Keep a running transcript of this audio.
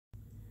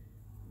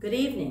Good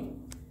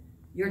evening.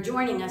 You're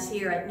joining us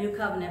here at New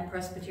Covenant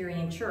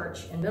Presbyterian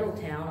Church in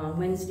Middletown on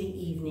Wednesday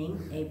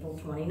evening, April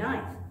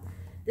 29th.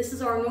 This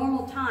is our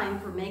normal time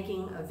for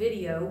making a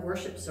video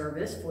worship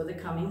service for the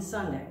coming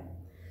Sunday.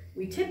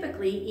 We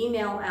typically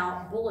email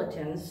out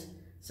bulletins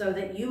so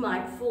that you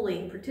might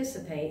fully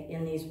participate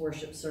in these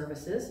worship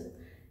services.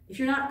 If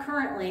you're not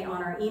currently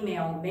on our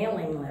email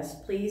mailing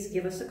list, please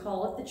give us a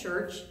call at the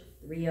church,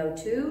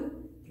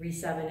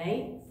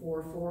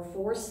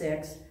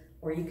 302-378-4446,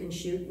 or you can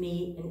shoot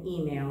me an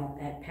email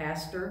at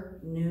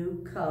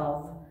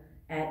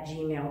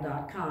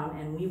pastornewcov@gmail.com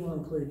and we will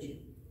include you.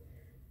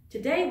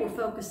 Today we're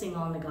focusing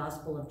on the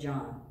Gospel of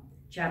John,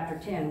 chapter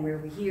 10, where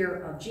we hear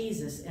of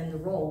Jesus and the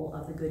role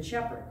of the Good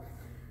Shepherd.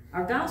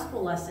 Our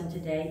Gospel lesson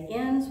today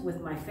ends with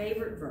my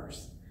favorite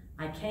verse,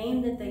 "I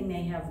came that they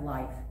may have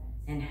life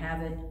and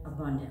have it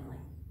abundantly."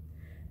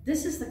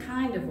 This is the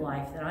kind of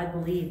life that I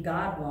believe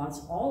God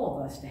wants all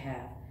of us to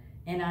have.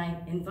 And I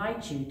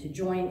invite you to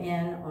join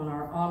in on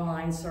our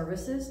online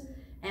services.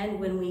 And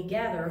when we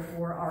gather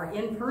for our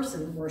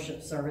in-person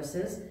worship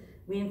services,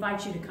 we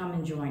invite you to come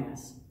and join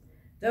us.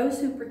 Those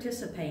who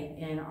participate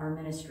in our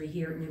ministry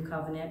here at New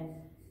Covenant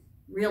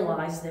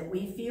realize that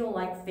we feel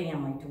like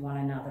family to one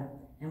another,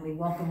 and we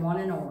welcome one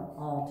and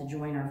all to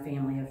join our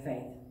family of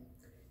faith.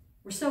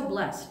 We're so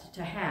blessed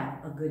to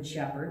have a good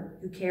shepherd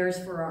who cares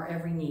for our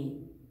every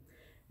need.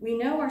 We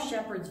know our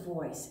shepherd's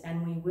voice,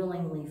 and we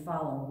willingly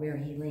follow where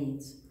he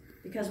leads,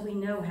 because we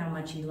know how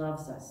much he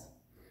loves us.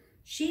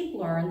 Sheep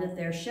learn that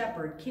their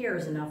shepherd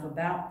cares enough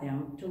about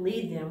them to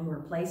lead them where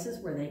places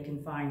where they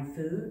can find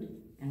food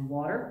and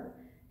water,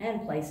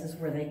 and places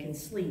where they can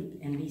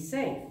sleep and be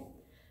safe.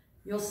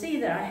 You'll see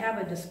that I have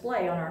a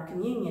display on our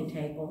communion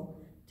table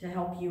to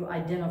help you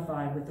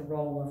identify with the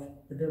role of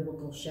the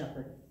biblical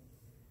shepherd.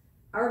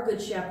 Our good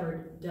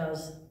shepherd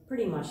does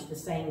pretty much the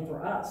same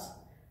for us.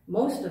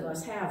 Most of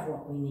us have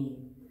what we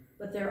need,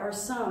 but there are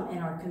some in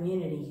our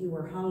community who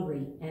are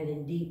hungry and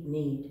in deep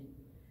need.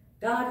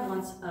 God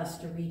wants us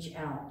to reach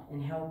out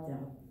and help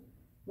them.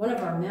 One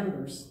of our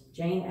members,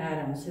 Jane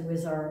Adams, who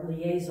is our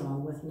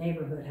liaison with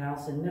Neighborhood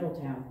House in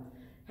Middletown,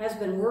 has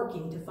been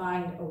working to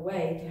find a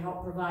way to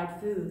help provide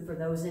food for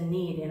those in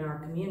need in our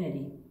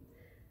community.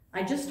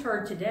 I just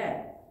heard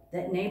today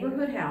that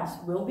Neighborhood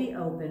House will be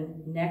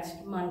open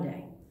next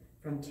Monday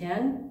from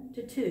 10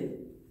 to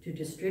 2 to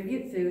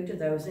distribute food to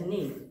those in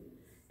need.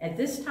 At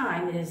this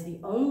time, it is the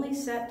only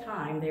set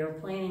time they are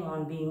planning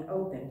on being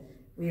open.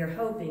 We are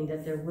hoping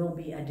that there will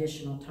be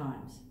additional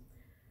times.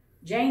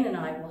 Jane and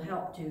I will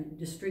help to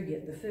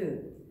distribute the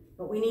food,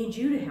 but we need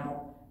you to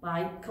help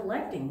by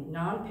collecting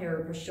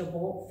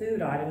non-perishable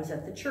food items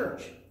at the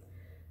church.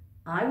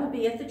 I will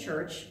be at the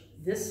church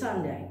this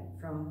Sunday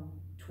from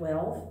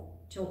 12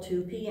 till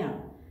 2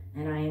 p.m.,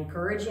 and I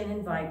encourage and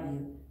invite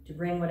you to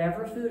bring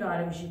whatever food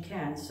items you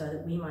can so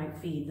that we might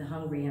feed the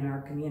hungry in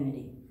our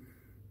community.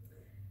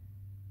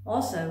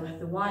 Also,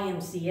 the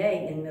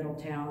YMCA in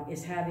Middletown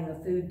is having a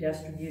food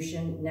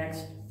distribution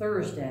next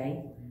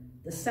Thursday,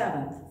 the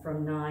 7th,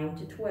 from 9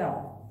 to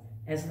 12,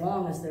 as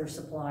long as their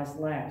supplies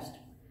last.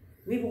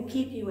 We will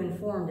keep you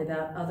informed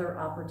about other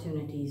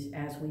opportunities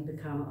as we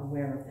become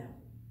aware of them.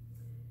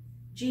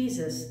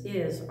 Jesus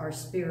is our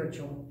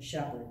spiritual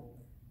shepherd,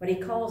 but he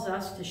calls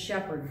us to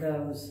shepherd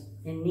those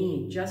in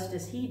need just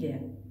as he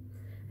did.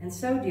 And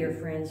so, dear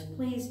friends,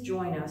 please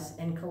join us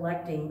in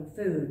collecting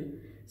food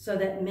so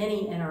that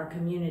many in our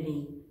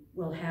community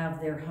will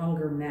have their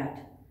hunger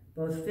met,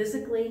 both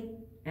physically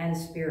and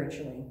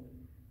spiritually.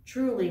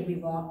 Truly, we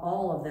want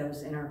all of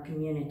those in our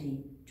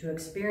community to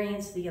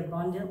experience the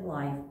abundant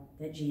life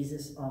that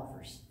Jesus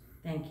offers.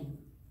 Thank you.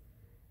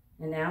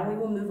 And now we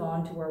will move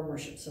on to our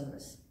worship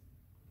service.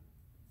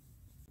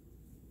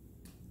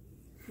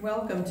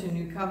 Welcome to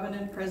New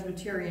Covenant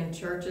Presbyterian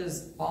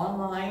Church's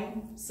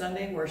online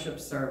Sunday worship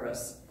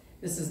service.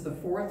 This is the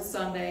fourth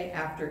Sunday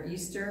after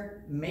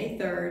Easter, May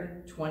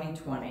 3rd,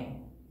 2020.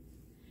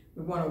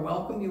 We want to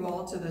welcome you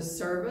all to this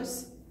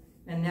service,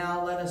 and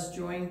now let us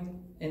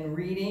join in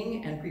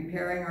reading and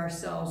preparing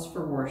ourselves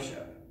for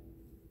worship.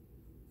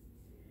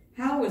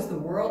 How is the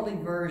worldly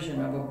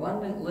version of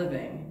abundant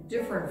living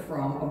different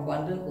from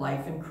abundant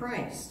life in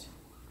Christ?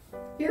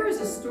 Here is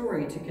a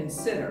story to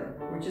consider,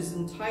 which is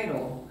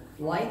entitled,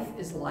 "Life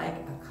is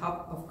Like a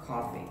Cup of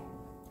Coffee."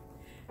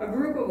 A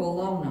group of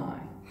alumni,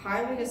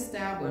 highly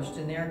established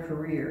in their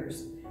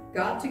careers,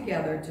 got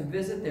together to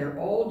visit their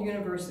old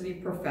university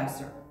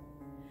professor.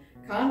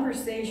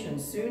 Conversation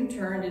soon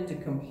turned into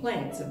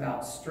complaints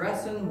about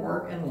stress in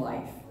work and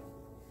life.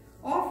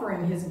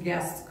 Offering his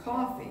guests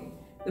coffee,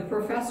 the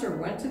professor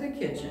went to the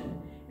kitchen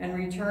and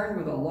returned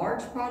with a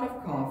large pot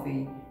of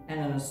coffee and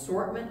an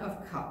assortment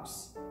of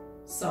cups,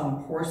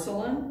 some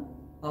porcelain,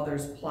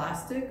 others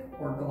plastic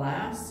or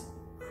glass,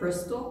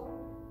 crystal,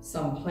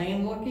 some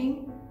plain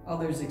looking,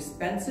 others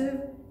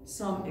expensive,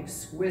 some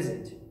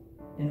exquisite,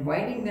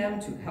 inviting them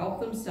to help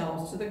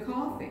themselves to the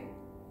coffee.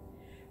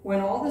 When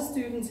all the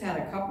students had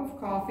a cup of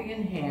coffee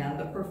in hand,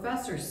 the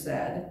professor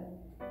said,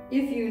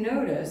 "If you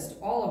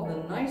noticed, all of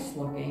the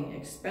nice-looking,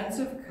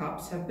 expensive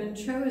cups have been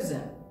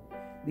chosen.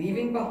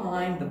 leaving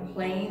behind the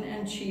plain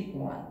and cheap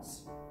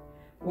ones.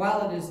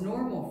 While it is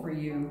normal for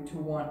you to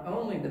want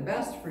only the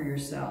best for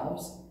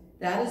yourselves,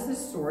 that is the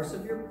source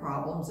of your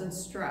problems and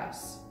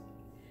stress.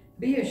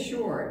 Be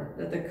assured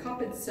that the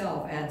cup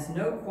itself adds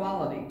no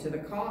quality to the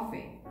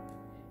coffee.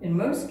 In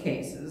most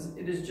cases,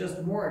 it is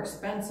just more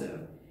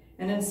expensive,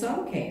 and in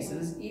some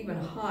cases, even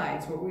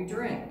hides what we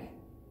drink.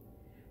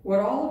 What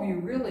all of you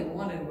really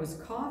wanted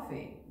was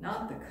coffee,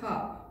 not the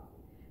cup,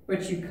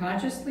 but you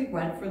consciously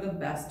went for the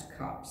best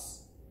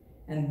cups,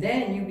 and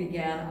then you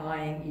began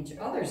eyeing each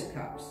other's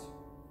cups.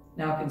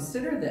 Now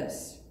consider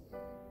this.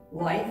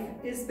 Life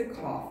is the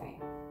coffee,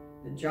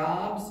 the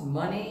jobs,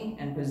 money,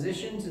 and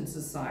positions in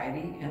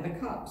society, and the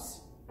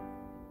cups.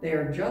 They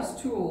are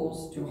just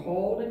tools to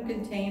hold and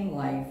contain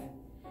life,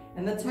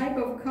 and the type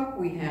of cup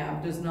we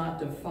have does not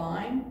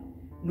define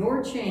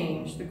nor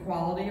change the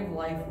quality of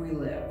life we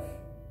live.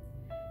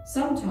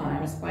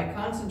 Sometimes, by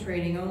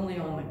concentrating only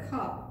on the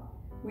cup,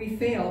 we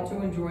fail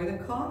to enjoy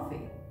the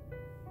coffee.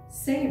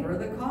 Savor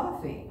the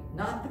coffee,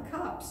 not the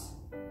cups.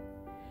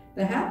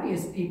 The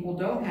happiest people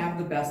don't have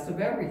the best of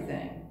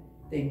everything.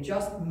 They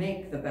just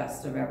make the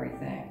best of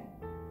everything.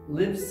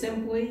 Live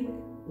simply,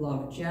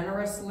 love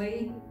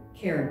generously,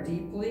 care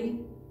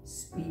deeply,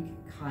 speak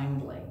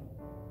kindly.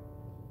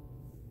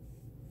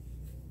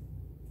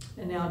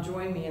 And now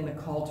join me in the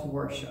call to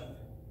worship.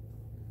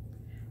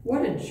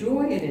 What a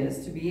joy it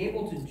is to be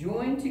able to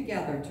join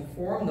together to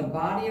form the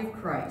body of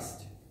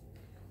Christ.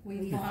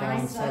 We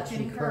find such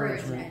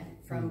encouragement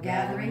from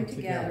gathering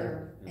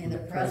together in the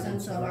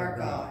presence of our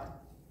God.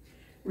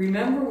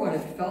 Remember what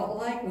it felt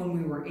like when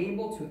we were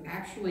able to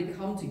actually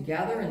come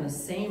together in the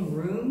same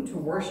room to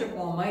worship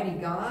Almighty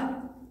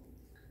God?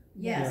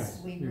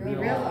 Yes, we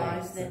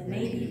realize that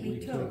maybe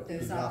we took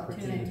those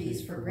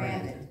opportunities for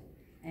granted,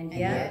 and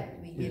yet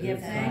we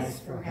give thanks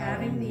for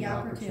having the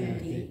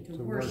opportunity to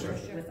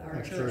worship with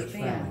our church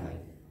family,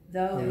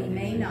 though we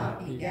may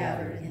not be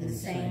gathered in the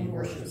same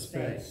worship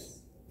space.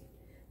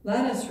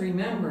 Let us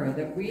remember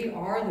that we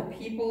are the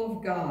people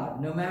of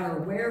God, no matter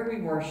where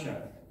we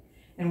worship.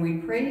 And we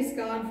praise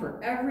God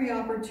for every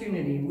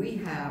opportunity we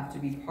have to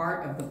be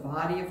part of the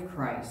body of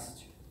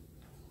Christ.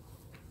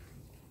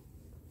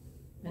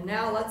 And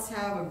now let's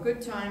have a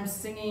good time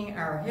singing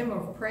our hymn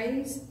of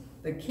praise,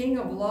 "The King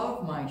of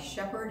Love, My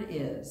Shepherd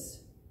Is."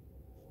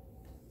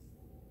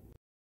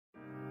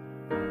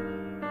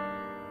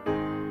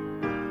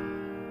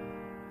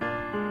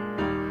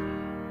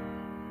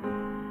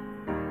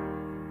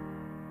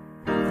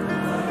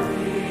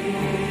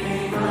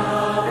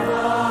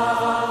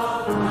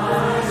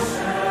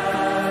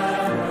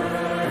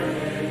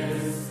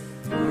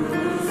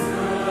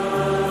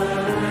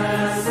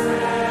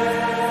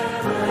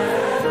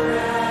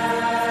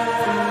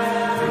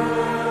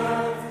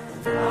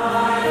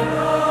 I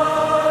know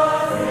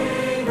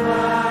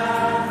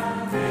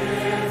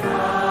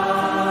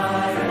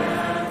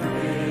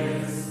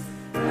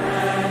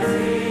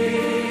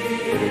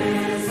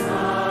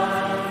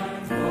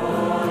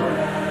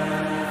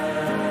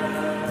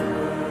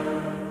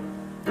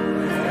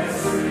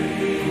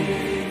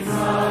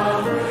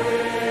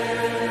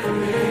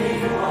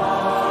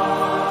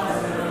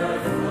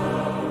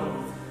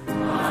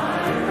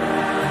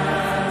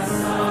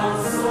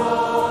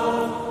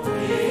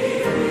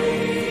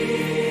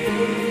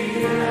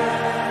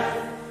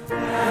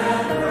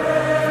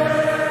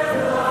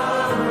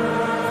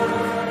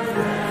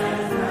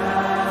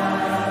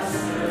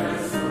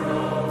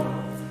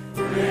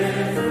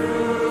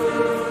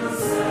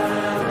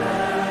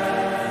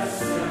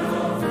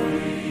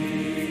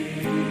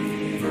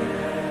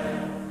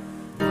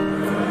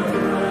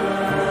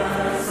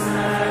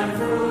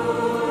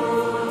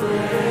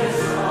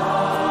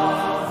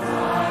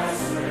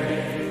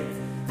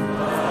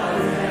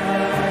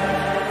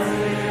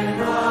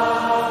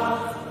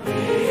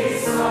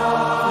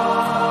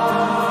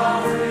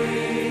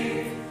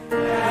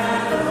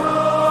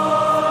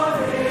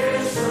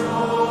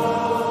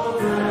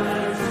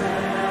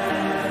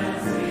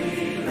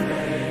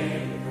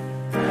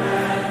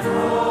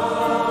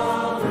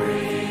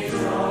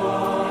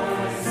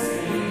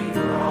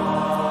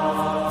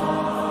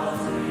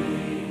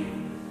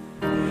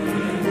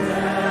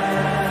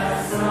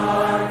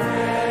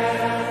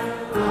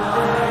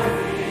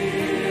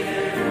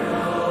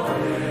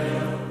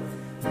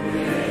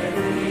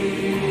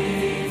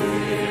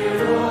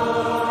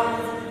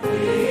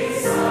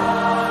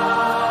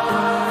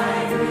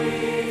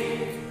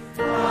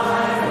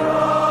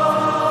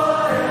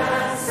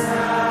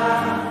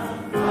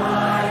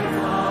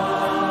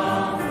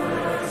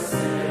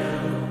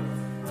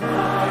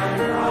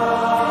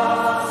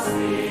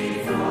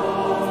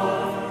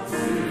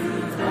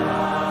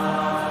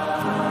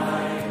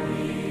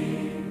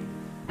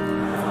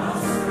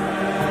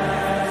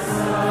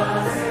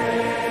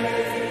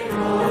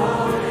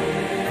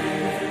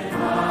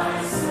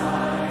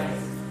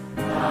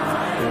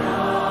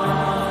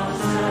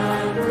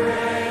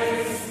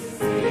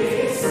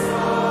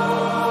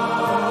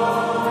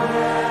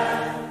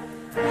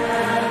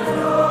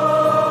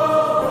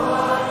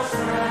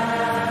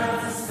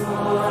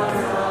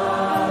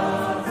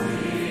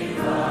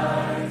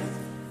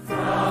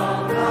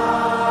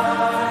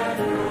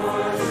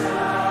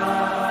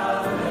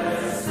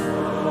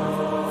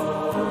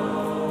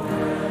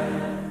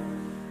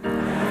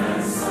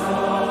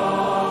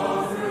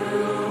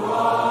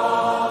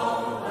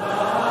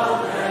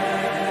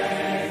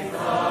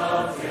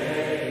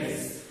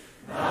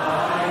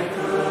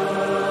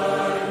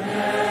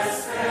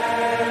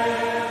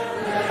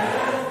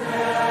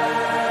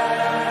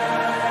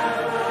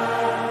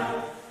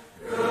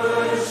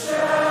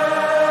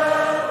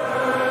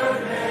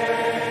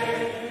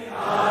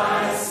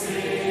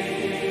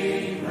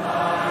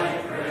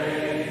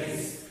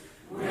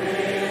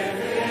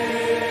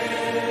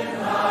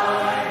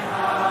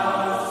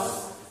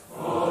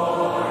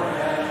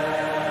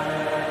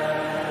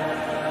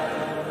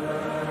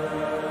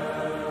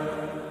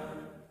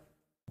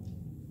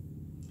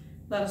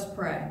Let us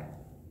pray.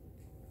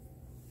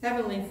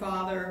 Heavenly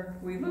Father,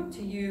 we look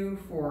to you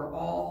for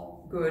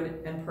all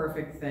good and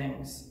perfect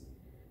things.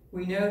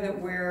 We know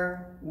that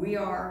where we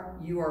are,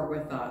 you are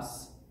with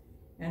us.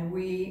 And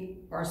we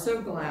are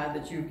so glad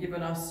that you've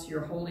given us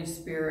your Holy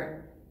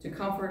Spirit to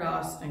comfort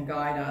us and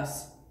guide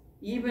us,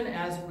 even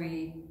as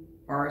we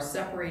are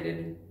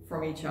separated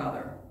from each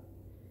other.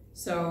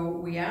 So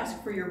we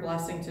ask for your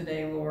blessing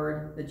today,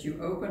 Lord, that you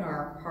open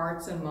our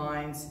hearts and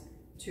minds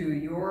to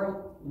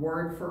your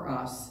word for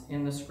us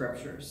in the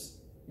scriptures.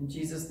 In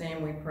Jesus'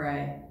 name we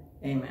pray,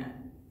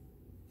 amen.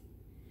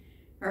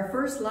 Our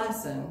first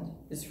lesson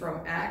is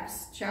from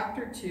Acts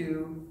chapter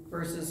 2,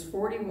 verses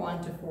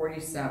 41 to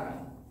 47,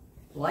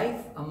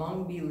 Life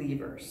Among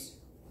Believers.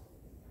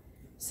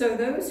 So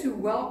those who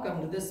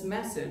welcomed this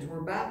message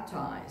were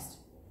baptized,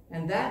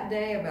 and that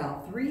day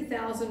about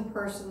 3,000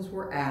 persons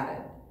were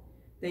added.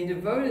 They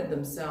devoted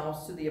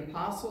themselves to the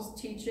apostles'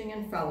 teaching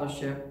and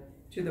fellowship,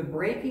 to the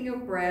breaking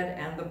of bread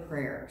and the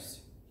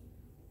prayers.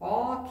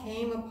 Awe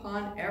came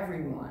upon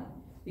everyone,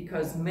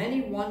 because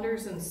many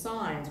wonders and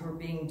signs were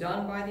being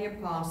done by the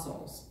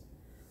apostles.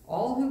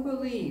 All who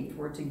believed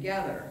were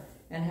together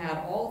and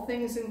had all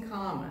things in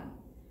common.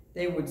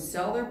 They would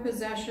sell their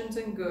possessions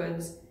and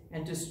goods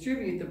and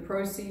distribute the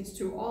proceeds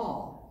to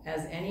all,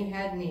 as any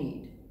had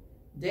need.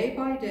 Day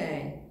by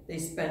day, they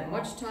spent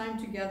much time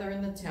together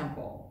in the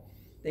temple.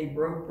 They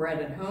broke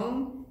bread at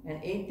home and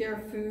ate their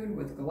food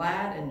with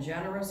glad and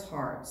generous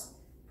hearts,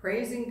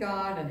 praising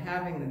God and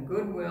having the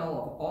goodwill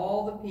of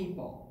all the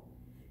people.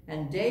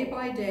 And day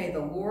by day, the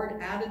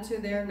Lord added to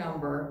their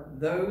number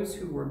those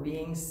who were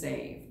being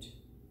saved.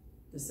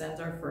 This ends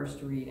our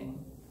first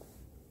reading.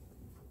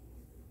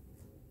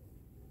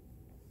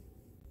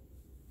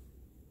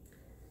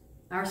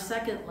 Our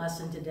second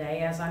lesson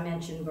today, as I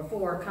mentioned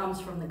before,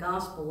 comes from the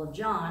Gospel of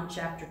John,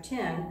 chapter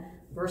 10,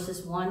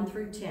 verses 1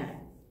 through 10.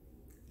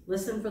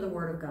 Listen for the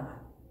word of God.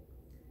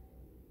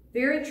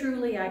 Very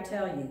truly I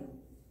tell you,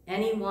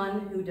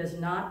 anyone who does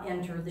not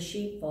enter the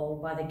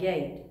sheepfold by the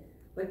gate,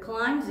 but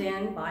climbs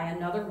in by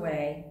another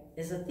way,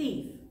 is a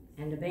thief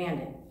and a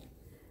bandit.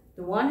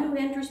 The one who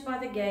enters by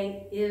the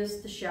gate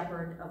is the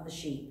shepherd of the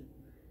sheep.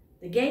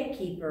 The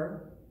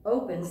gatekeeper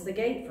opens the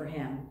gate for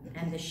him,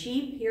 and the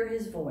sheep hear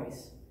his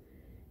voice.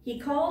 He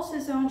calls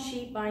his own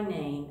sheep by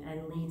name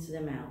and leads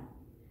them out.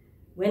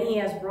 When he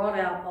has brought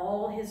out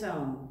all his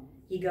own,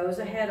 he goes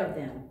ahead of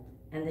them,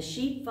 and the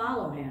sheep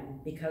follow him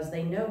because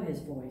they know his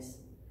voice.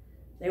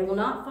 They will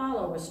not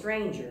follow a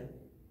stranger,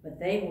 but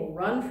they will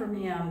run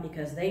from him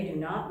because they do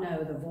not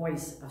know the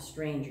voice of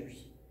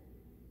strangers.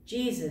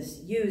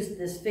 Jesus used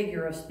this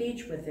figure of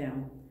speech with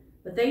them,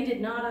 but they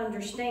did not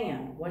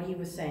understand what he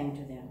was saying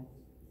to them.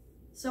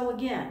 So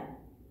again,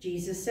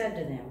 Jesus said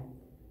to them,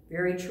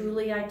 very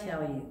truly I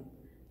tell you,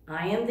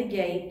 I am the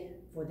gate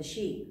for the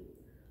sheep.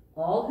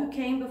 All who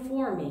came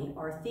before me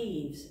are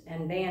thieves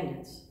and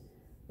bandits,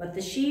 but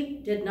the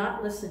sheep did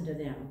not listen to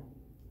them.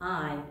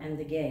 I am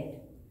the gate.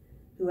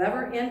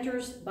 Whoever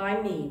enters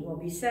by me will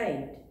be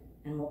saved,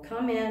 and will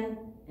come in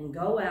and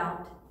go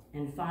out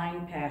and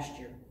find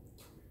pasture.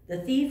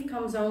 The thief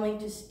comes only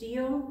to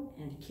steal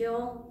and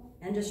kill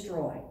and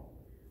destroy.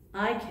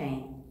 I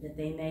came that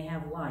they may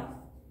have life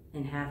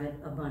and have it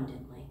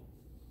abundantly.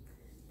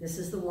 This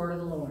is the word of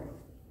the Lord.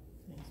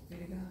 Thanks be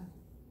to God.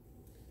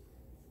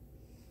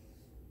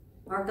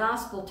 Our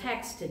gospel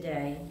text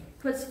today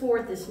puts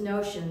forth this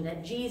notion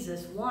that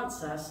Jesus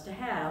wants us to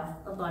have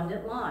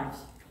abundant lives.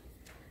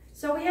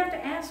 So we have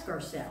to ask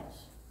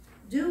ourselves,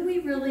 do we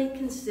really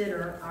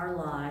consider our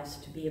lives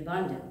to be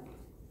abundant?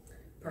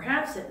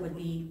 Perhaps it would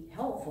be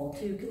helpful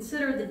to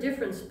consider the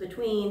difference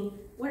between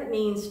what it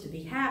means to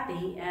be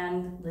happy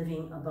and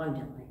living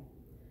abundantly.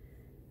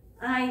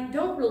 I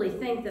don't really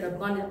think that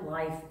abundant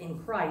life in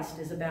Christ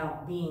is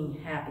about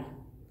being happy.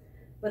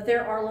 But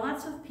there are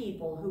lots of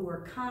people who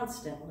are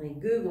constantly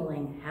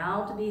Googling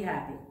how to be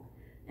happy.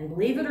 And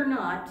believe it or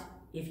not,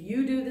 if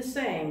you do the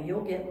same,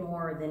 you'll get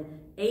more than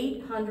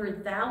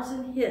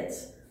 800,000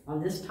 hits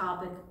on this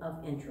topic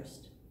of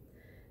interest.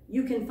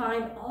 You can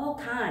find all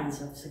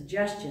kinds of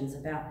suggestions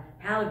about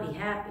how to be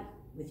happy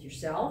with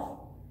yourself,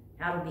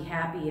 how to be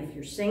happy if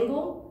you're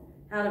single,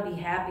 how to be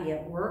happy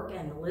at work,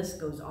 and the list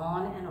goes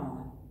on and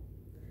on.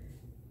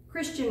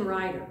 Christian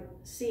writer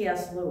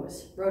C.S.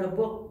 Lewis wrote a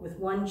book with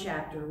one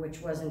chapter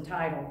which was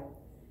entitled,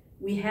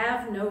 We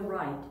Have No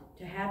Right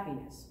to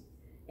Happiness,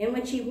 in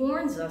which he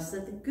warns us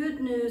that the good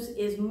news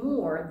is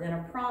more than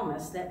a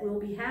promise that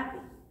we'll be happy.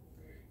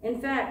 In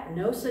fact,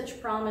 no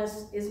such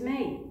promise is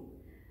made,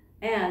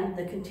 and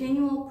the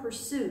continual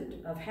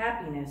pursuit of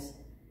happiness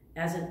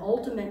as an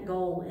ultimate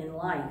goal in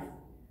life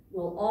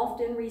will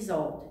often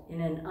result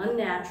in an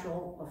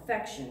unnatural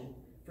affection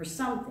for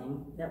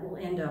something that will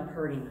end up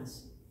hurting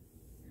us.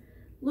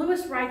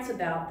 Lewis writes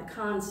about the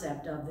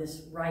concept of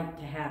this right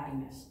to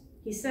happiness.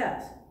 He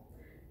says,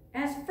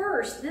 at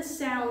first, this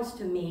sounds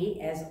to me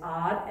as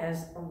odd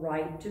as a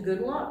right to good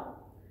luck.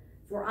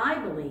 For I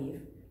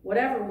believe,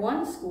 whatever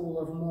one school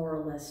of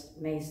moralists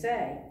may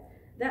say,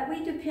 that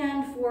we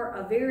depend for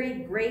a very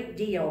great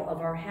deal of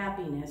our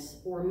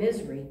happiness or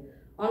misery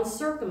on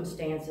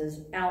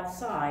circumstances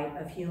outside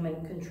of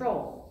human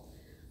control.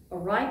 A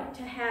right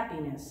to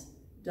happiness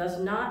does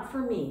not, for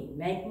me,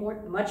 make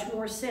much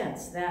more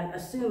sense than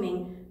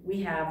assuming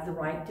we have the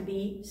right to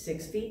be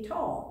 6 feet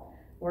tall,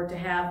 or to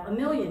have a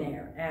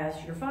millionaire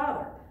as your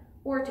father,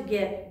 or to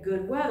get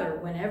good weather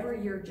whenever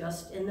you're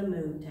just in the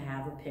mood to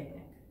have a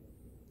picnic.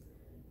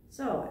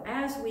 So,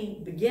 as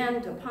we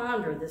begin to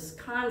ponder this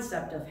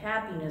concept of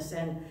happiness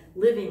and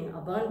living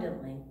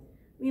abundantly,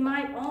 we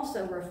might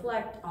also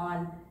reflect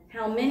on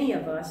how many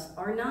of us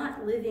are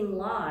not living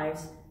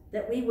lives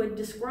that we would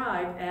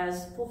describe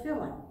as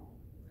fulfilling.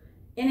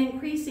 In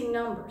increasing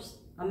numbers,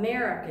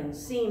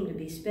 Americans seem to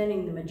be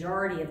spending the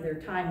majority of their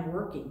time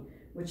working,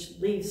 which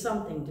leaves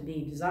something to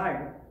be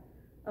desired.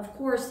 Of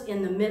course,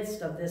 in the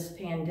midst of this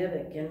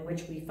pandemic in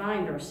which we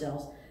find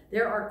ourselves,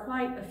 there are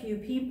quite a few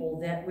people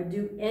that would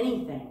do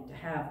anything to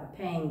have a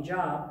paying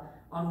job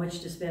on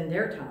which to spend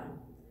their time.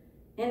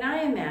 And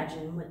I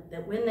imagine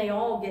that when they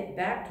all get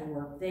back to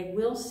work, they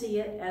will see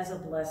it as a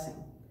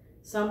blessing,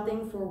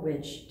 something for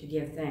which to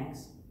give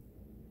thanks.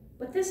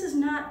 But this is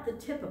not the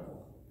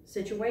typical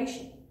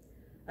situation.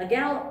 A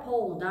Gallup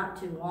poll not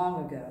too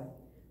long ago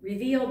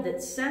revealed that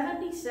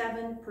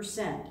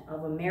 77%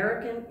 of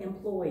American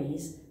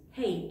employees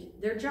hate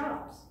their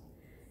jobs.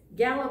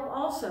 Gallup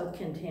also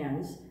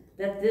contends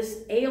that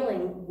this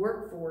ailing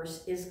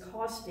workforce is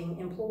costing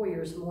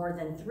employers more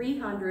than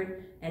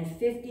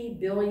 $350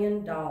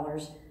 billion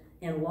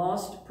in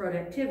lost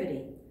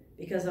productivity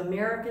because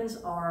Americans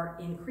are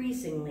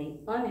increasingly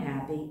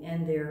unhappy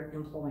in their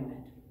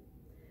employment.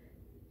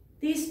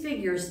 These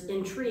figures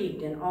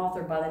intrigued an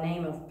author by the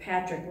name of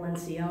Patrick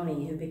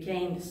Lencioni, who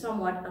became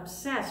somewhat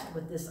obsessed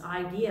with this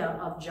idea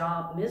of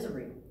job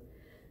misery.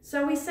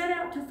 So he set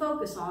out to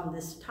focus on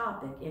this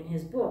topic in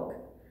his book,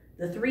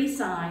 The 3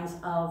 Signs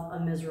of a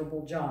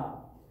Miserable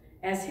Job,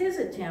 as his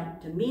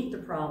attempt to meet the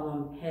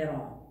problem head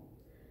on.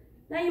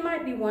 Now you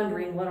might be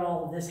wondering what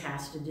all of this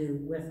has to do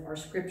with our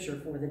scripture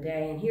for the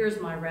day, and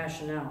here's my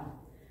rationale.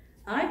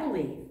 I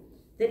believe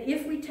that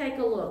if we take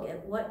a look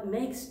at what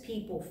makes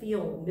people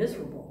feel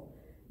miserable,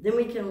 then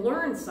we can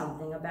learn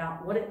something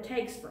about what it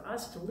takes for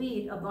us to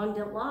lead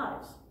abundant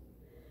lives.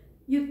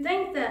 You'd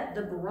think that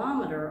the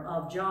barometer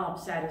of job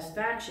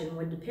satisfaction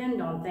would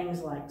depend on things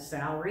like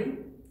salary,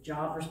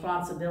 job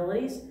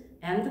responsibilities,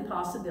 and the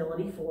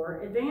possibility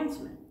for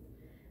advancement.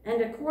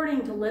 And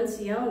according to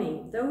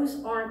Lencioni,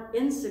 those aren't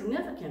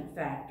insignificant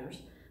factors,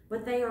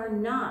 but they are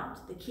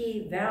not the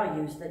key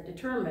values that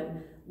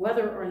determine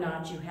whether or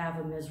not you have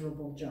a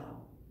miserable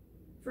job.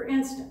 For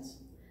instance,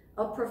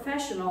 a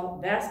professional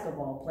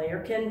basketball player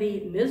can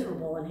be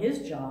miserable in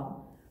his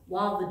job,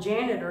 while the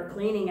janitor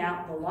cleaning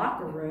out the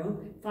locker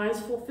room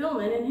finds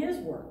fulfillment in his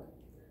work.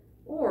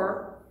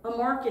 Or a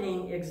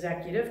marketing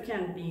executive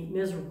can be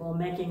miserable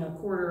making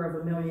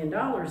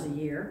 $250,000 a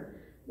year,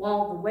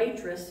 while the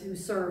waitress who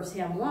serves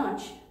him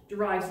lunch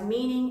derives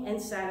meaning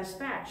and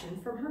satisfaction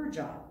from her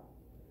job.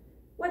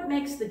 What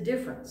makes the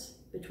difference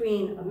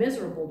between a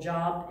miserable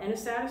job and a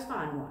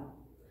satisfying one?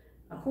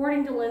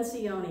 According to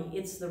Lencioni,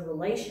 it's the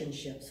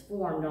relationships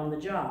formed on the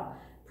job,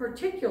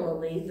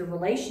 particularly the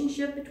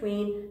relationship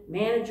between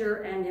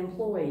manager and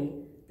employee,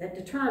 that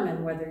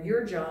determine whether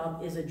your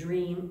job is a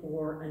dream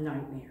or a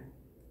nightmare.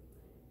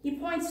 He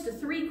points to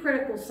 3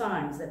 critical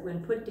signs that,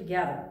 when put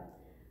together,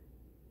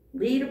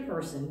 lead a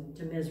person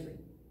to misery.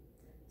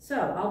 So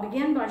I'll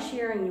begin by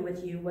sharing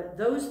with you what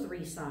those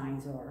 3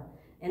 signs are,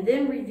 and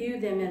then review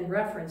them in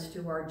reference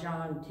to our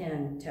John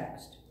 10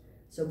 text.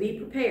 So be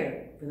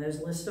prepared for those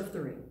lists of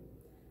 3.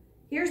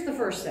 Here's the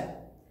first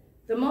set.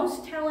 The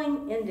most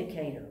telling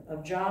indicator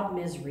of job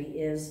misery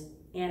is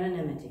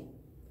anonymity.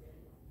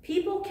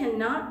 People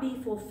cannot be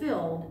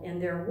fulfilled in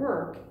their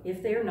work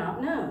if they are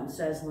not known,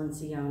 says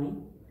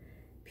Lencioni.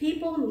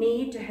 People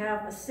need to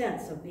have a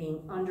sense of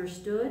being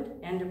understood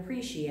and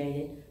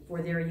appreciated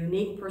for their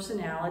unique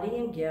personality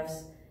and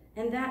gifts,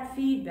 and that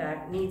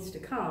feedback needs to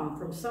come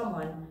from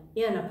someone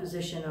in a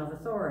position of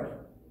authority.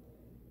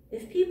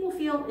 If people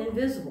feel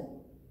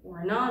invisible or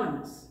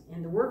anonymous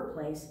in the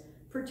workplace,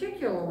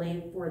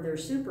 particularly for their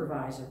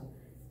supervisor,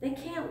 they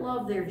can't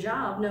love their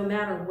job no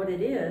matter what it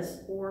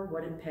is or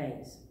what it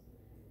pays.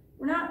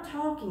 We're not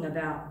talking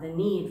about the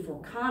need for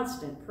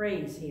constant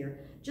praise here,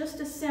 just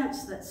a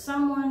sense that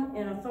someone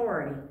in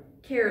authority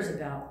cares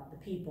about the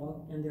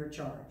people in their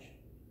charge.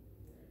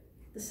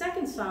 The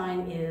second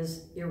sign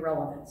is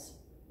irrelevance,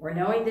 or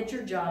knowing that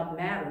your job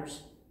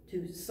matters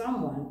to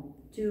someone,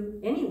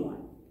 to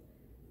anyone.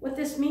 What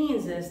this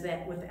means is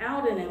that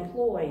without an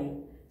employee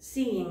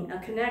seeing a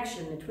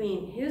connection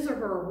between his or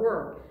her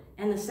work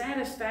and the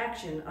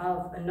satisfaction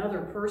of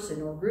another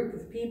person or group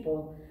of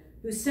people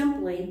who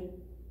simply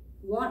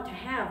want to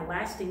have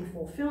lasting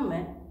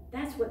fulfillment,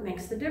 that's what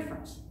makes the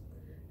difference.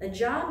 A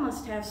job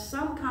must have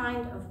some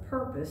kind of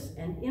purpose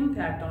and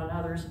impact on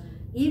others,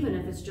 even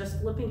if it's just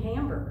flipping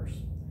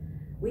hamburgers.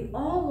 We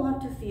all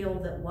want to feel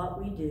that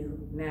what we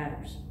do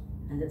matters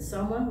and that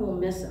someone will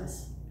miss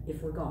us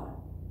if we're gone.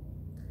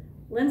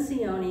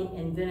 Lencioni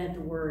invented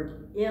the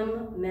word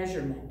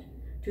immeasurement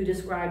to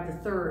describe the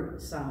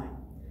third sign.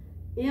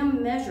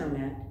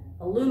 Immeasurement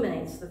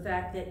illuminates the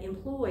fact that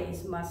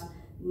employees must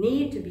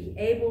need to be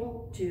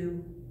able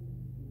to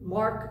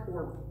mark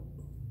or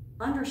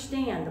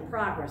understand the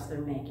progress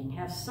they're making,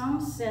 have some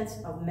sense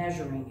of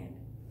measuring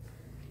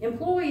it.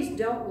 Employees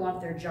don't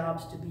want their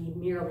jobs to be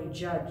merely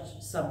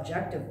judged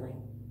subjectively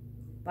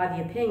by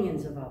the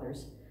opinions of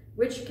others,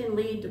 which can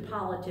lead to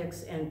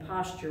politics and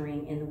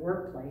posturing in the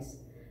workplace.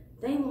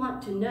 They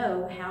want to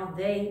know how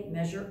they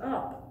measure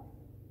up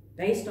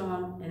based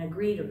on an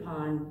agreed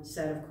upon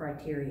set of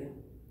criteria.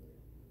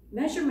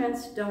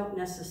 Measurements don't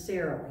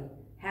necessarily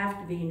have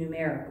to be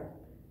numerical,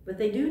 but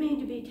they do need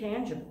to be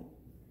tangible.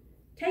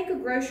 Take a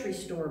grocery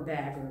store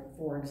bagger,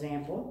 for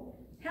example.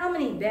 How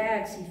many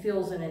bags he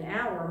fills in an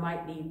hour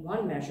might be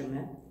one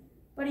measurement,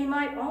 but he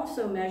might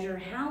also measure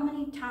how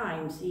many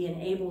times he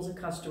enables a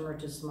customer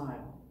to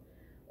smile,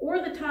 or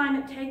the time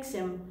it takes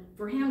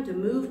for him to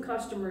move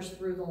customers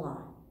through the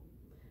line.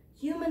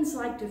 Humans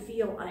like to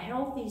feel a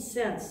healthy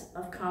sense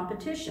of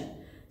competition,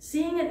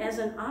 seeing it as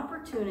an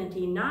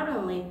opportunity not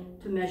only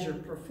to measure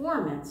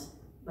performance,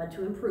 but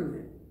to improve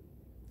it.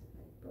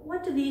 But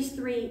what do these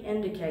three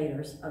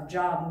indicators of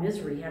job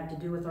misery have to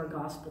do with our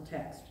gospel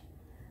text?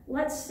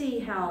 Let's see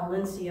how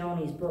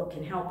Lencioni's book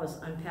can help us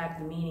unpack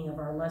the meaning of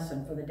our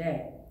lesson for the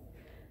day.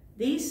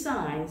 These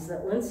signs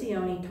that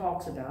Lencioni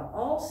talks about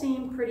all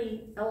seem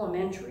pretty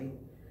elementary.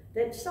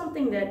 That's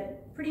something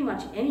that pretty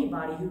much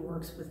anybody who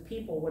works with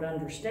people would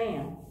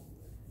understand.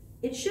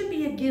 It should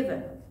be a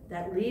given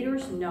that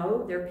leaders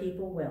know their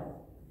people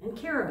well and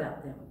care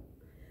about them,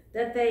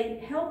 that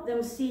they help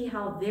them see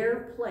how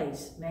their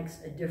place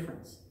makes a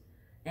difference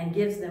and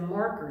gives them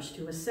markers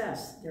to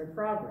assess their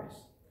progress.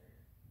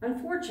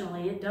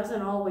 Unfortunately, it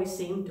doesn't always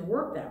seem to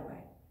work that way.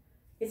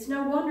 It's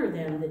no wonder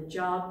then that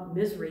job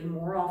misery,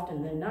 more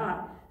often than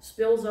not,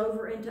 spills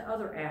over into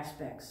other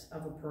aspects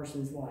of a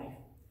person's life.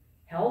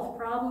 Health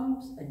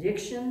problems,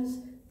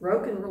 addictions,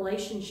 broken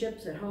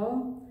relationships at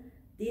home,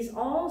 these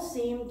all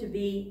seem to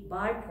be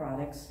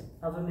byproducts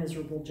of a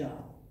miserable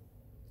job.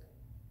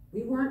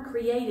 We weren't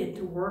created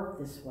to work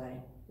this way,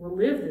 or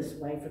live this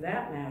way for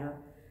that matter.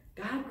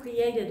 God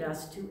created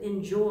us to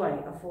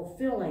enjoy a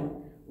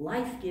fulfilling,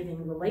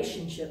 life-giving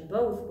relationship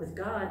both with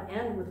God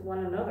and with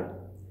one another.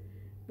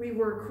 We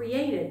were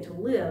created to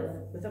live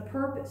with a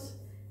purpose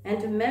and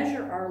to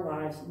measure our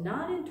lives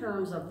not in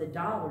terms of the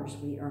dollars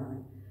we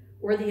earn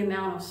or the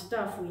amount of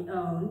stuff we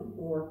own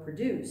or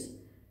produce,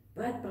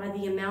 but by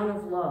the amount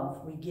of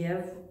love we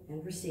give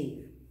and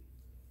receive.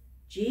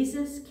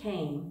 Jesus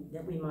came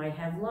that we might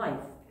have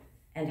life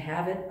and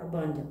have it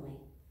abundantly.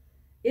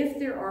 If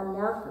there are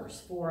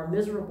markers for a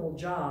miserable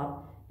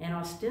job and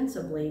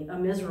ostensibly a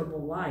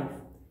miserable life,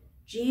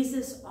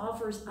 Jesus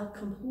offers a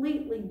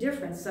completely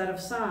different set of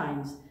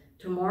signs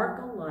to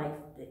mark a life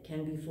that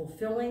can be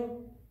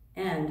fulfilling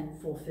and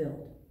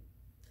fulfilled.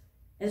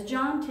 As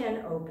John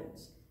 10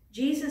 opens,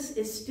 Jesus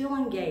is still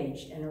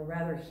engaged in a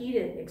rather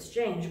heated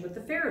exchange with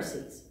the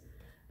Pharisees,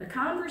 a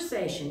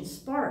conversation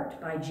sparked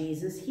by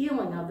Jesus'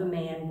 healing of the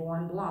man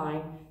born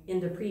blind in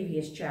the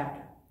previous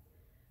chapter.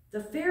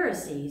 The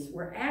Pharisees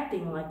were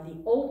acting like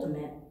the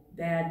ultimate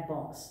bad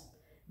boss,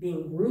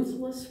 being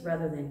ruthless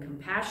rather than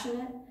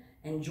compassionate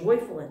and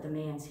joyful at the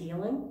man's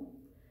healing.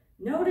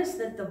 Notice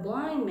that the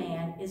blind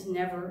man is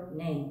never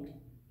named.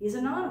 He's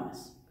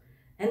anonymous.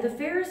 And the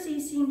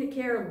Pharisees seem to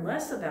care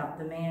less about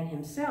the man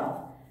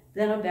himself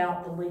than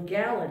about the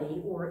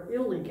legality or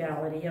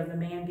illegality of the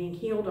man being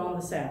healed on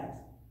the Sabbath.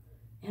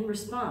 In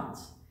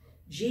response,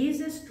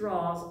 Jesus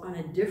draws on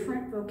a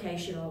different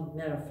vocational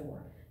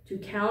metaphor to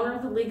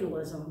counter the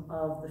legalism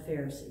of the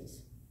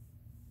Pharisees.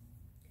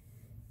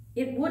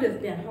 It would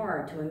have been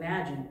hard to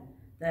imagine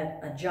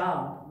that a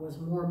job was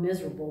more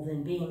miserable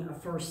than being a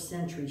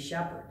first-century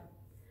shepherd.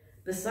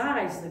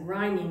 Besides the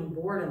grinding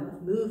boredom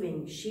of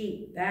moving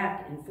sheep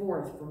back and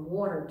forth from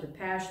water to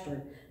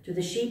pasture to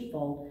the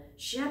sheepfold,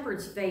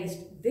 shepherds faced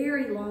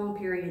very long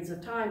periods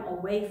of time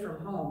away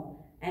from home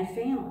and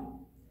family.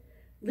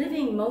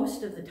 Living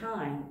most of the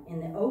time in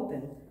the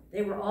open,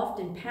 they were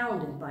often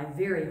pounded by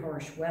very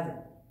harsh weather.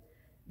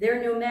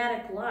 Their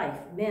nomadic life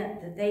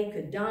meant that they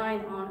could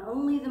dine on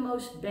only the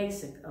most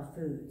basic of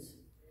foods.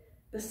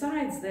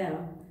 Besides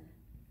them,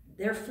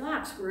 their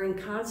flocks were in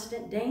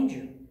constant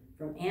danger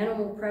from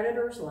animal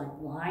predators like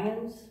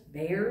lions,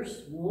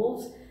 bears,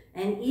 wolves,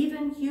 and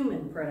even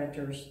human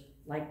predators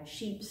like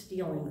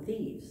sheep-stealing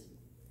thieves.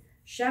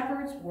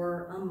 Shepherds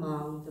were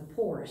among the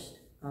poorest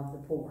of the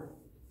poor.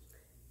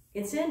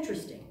 It's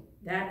interesting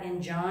that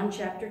in John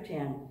chapter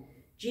 10,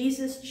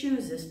 Jesus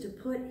chooses to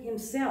put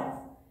himself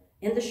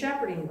in the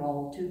shepherding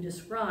role to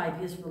describe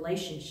his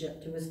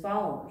relationship to his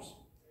followers.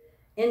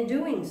 In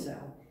doing so,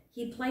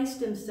 he placed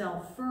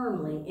himself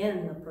firmly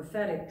in the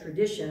prophetic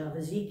tradition of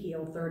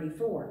Ezekiel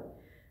 34,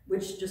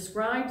 which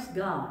describes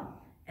God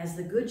as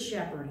the good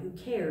shepherd who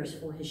cares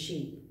for his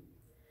sheep.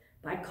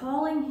 By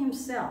calling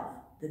himself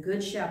the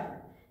good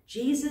shepherd,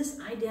 Jesus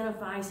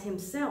identifies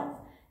himself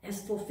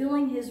as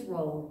fulfilling his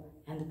role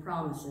and the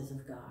promises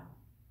of God.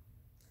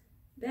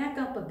 Back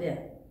up a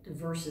bit to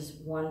verses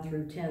 1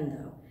 through 10,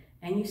 though,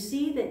 and you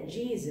see that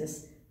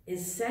Jesus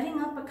is setting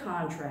up a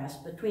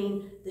contrast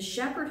between the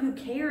shepherd who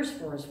cares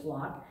for his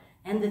flock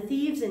and the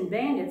thieves and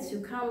bandits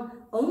who come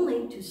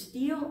only to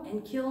steal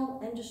and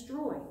kill and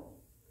destroy.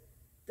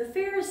 The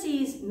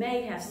Pharisees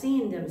may have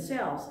seen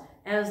themselves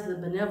as the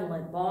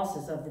benevolent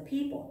bosses of the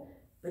people,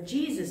 but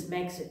Jesus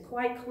makes it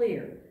quite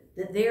clear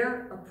that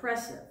their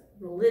oppressive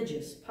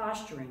religious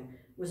posturing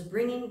was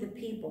bringing the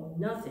people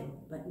nothing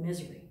but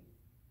misery.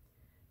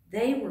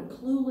 They were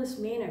clueless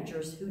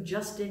managers who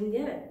just didn't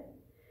get it.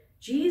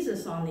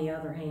 Jesus, on the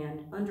other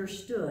hand,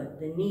 understood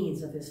the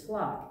needs of his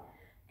flock,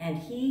 and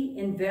he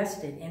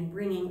invested in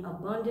bringing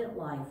abundant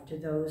life to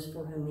those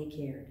for whom he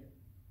cared.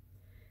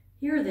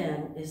 Here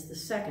then is the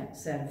second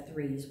set of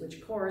threes,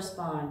 which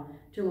correspond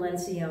to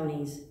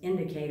Lencioni's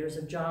indicators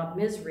of job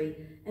misery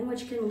and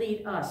which can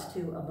lead us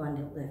to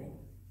abundant living.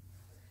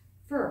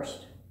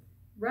 First,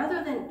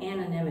 rather than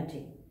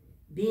anonymity,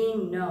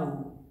 being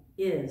known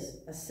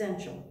is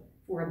essential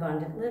for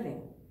abundant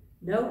living.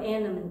 No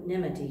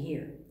anonymity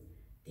here.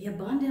 The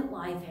abundant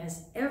life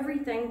has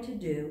everything to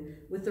do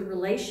with the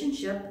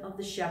relationship of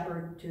the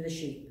shepherd to the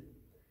sheep.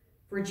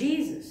 For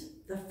Jesus,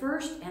 the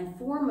first and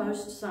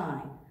foremost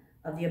sign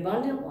of the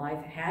abundant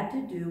life had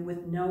to do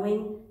with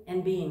knowing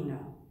and being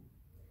known.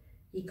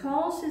 He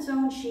calls his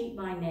own sheep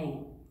by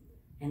name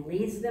and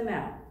leads them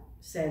out,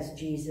 says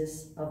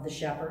Jesus of the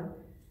shepherd,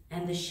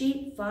 and the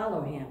sheep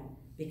follow him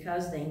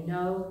because they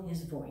know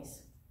his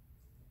voice.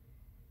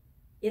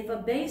 If a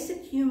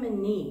basic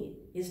human need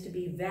is to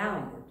be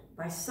valued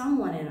by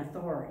someone in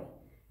authority,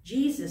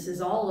 Jesus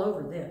is all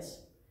over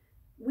this.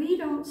 We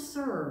don't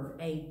serve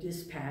a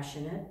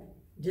dispassionate,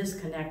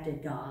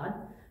 disconnected God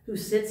who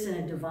sits in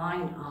a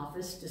divine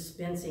office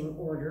dispensing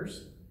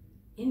orders.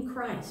 In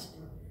Christ,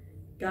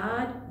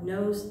 God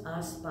knows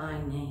us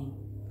by name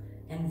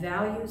and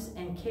values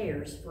and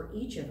cares for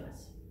each of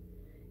us.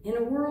 In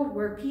a world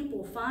where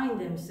people find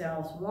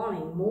themselves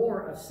wanting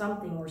more of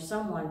something or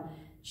someone,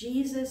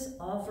 Jesus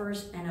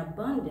offers an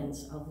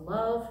abundance of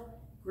love,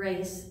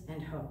 grace,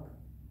 and hope.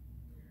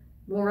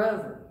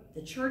 Moreover,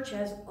 the church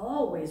has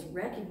always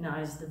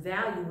recognized the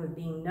value of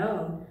being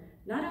known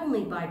not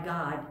only by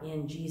God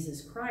in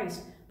Jesus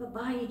Christ, but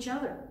by each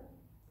other.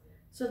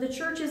 So the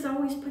church has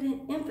always put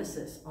an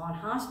emphasis on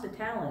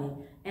hospitality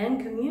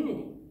and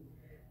community.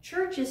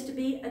 Church is to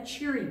be a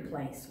cheery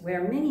place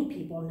where many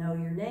people know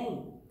your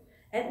name,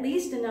 at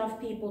least enough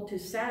people to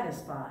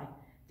satisfy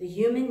the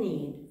human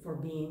need for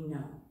being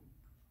known.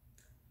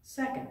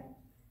 Second,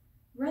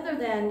 rather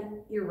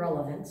than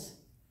irrelevance,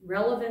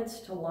 relevance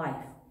to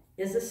life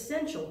is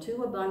essential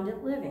to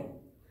abundant living.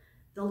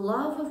 The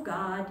love of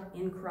God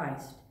in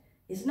Christ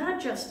is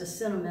not just a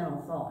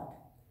sentimental thought.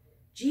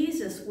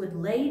 Jesus would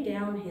lay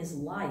down his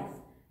life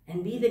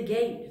and be the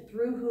gate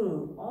through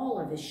whom all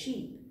of his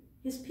sheep,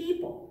 his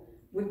people,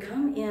 would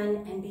come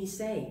in and be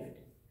saved.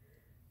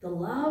 The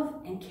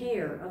love and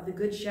care of the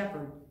Good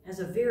Shepherd has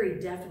a very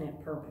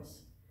definite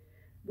purpose.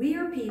 We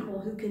are people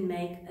who can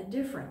make a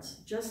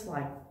difference, just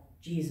like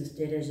Jesus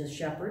did as a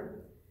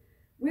shepherd.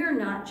 We are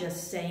not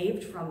just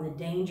saved from the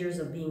dangers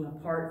of being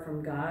apart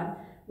from God.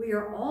 We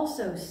are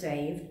also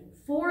saved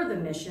for the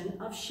mission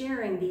of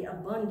sharing the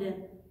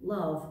abundant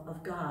love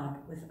of God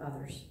with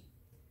others.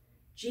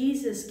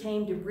 Jesus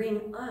came to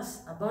bring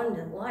us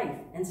abundant life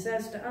and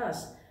says to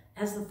us,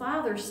 "As the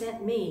Father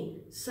sent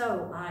me,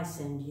 so I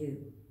send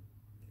you."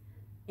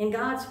 In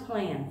God's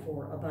plan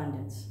for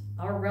abundance,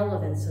 our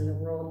relevance in the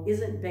world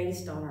isn't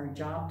based on our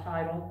job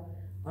title,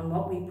 on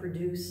what we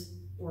produce,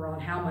 or on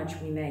how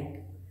much we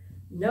make.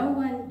 No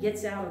one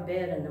gets out of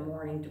bed in the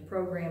morning to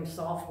program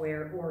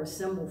software or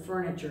assemble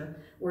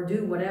furniture or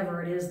do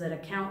whatever it is that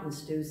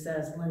accountants do,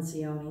 says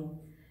Lencioni.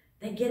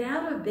 They get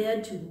out of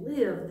bed to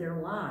live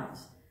their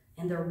lives,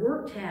 and their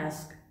work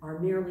tasks are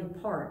merely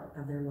part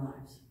of their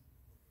lives.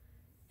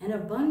 An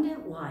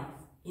abundant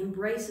life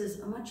embraces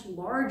a much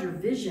larger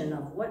vision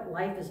of what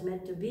life is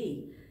meant to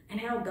be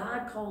and how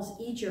God calls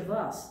each of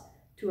us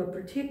to a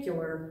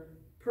particular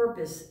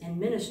purpose and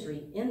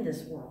ministry in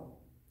this world.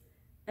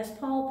 As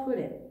Paul put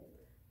it,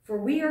 "For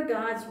we are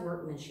God's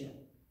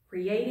workmanship,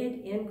 created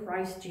in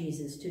Christ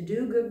Jesus to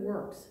do good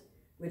works,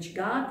 which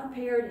God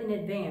prepared in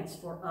advance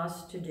for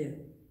us to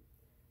do."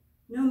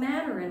 No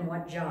matter in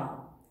what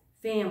job,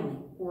 family,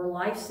 or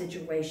life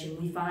situation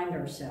we find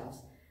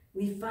ourselves,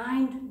 we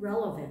find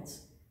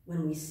relevance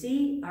when we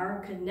see our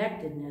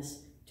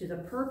connectedness to the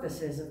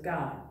purposes of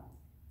God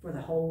for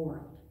the whole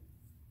world.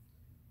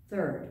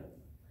 Third,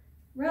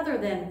 rather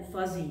than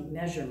fuzzy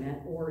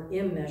measurement or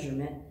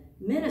immeasurement,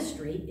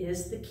 ministry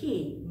is the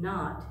key,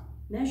 not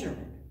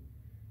measurement.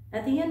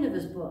 At the end of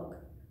his book,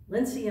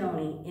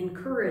 Lencioni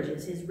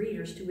encourages his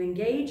readers to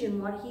engage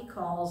in what he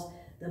calls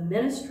the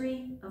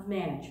ministry of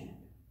management.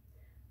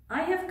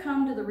 "I have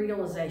come to the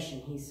realization,"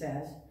 he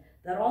says,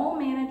 "that all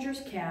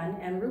managers can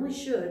and really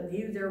should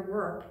view their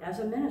work as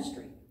a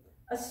ministry,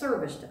 a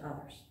service to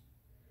others.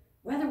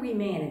 Whether we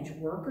manage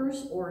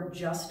workers or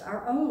just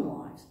our own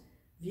lives,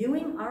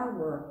 viewing our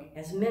work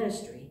as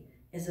ministry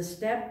is a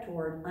step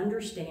toward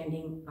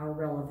understanding our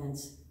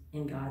relevance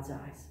in God's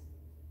eyes."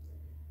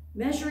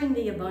 Measuring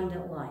the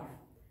abundant life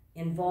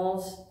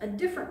involves a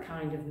different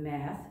kind of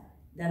math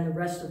than the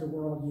rest of the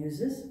world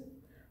uses.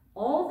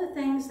 All the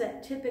things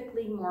that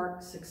typically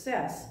mark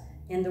success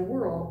in the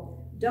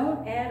world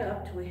don't add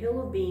up to a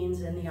hill of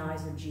beans in the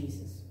eyes of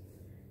Jesus.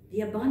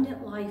 The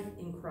abundant life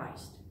in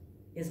Christ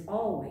is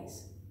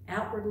always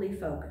outwardly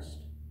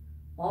focused,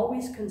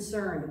 always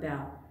concerned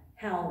about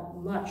how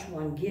much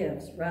one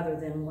gives rather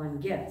than one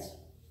gets.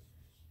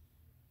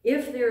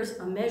 If there's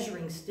a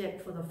measuring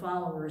stick for the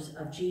followers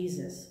of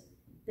Jesus,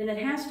 then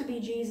it has to be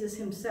Jesus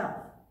himself.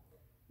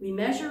 We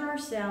measure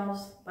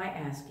ourselves by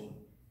asking,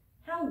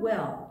 how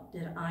well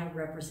did I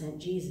represent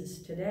Jesus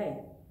today?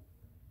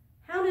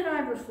 How did I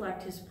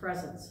reflect his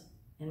presence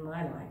in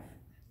my life?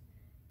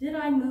 Did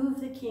I move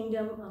the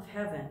kingdom of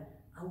heaven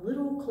a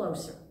little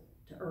closer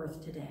to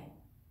earth today?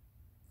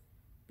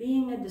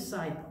 Being a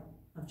disciple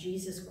of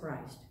Jesus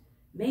Christ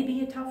may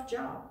be a tough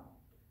job,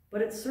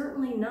 but it's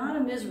certainly not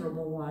a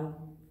miserable one.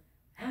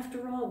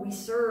 After all, we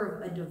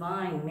serve a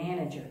divine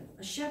manager,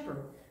 a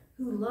shepherd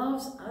who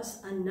loves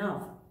us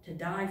enough to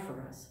die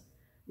for us,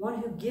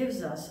 one who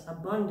gives us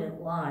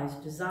abundant lives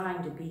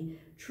designed to be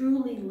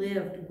truly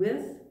lived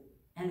with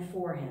and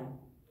for him.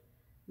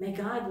 May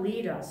God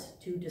lead us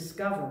to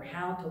discover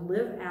how to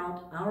live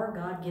out our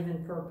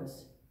God-given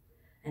purpose,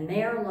 and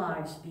may our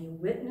lives be a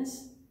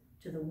witness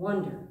to the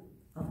wonder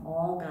of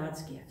all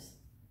God's gifts.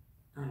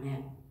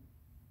 Amen.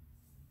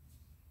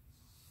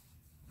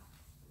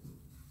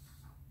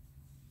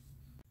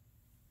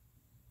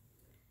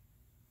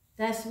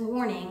 This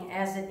morning,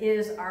 as it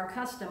is our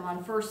custom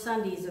on first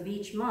Sundays of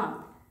each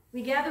month,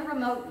 we gather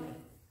remotely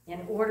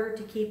in order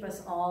to keep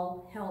us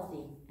all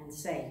healthy and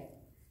safe.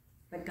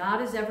 But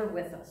God is ever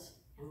with us,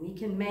 and we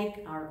can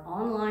make our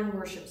online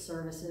worship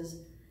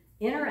services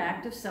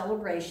interactive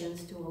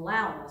celebrations to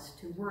allow us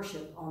to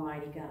worship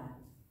Almighty God.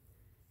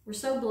 We're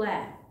so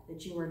glad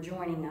that you are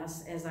joining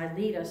us as I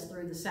lead us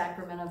through the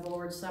sacrament of the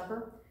Lord's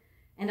Supper,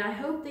 and I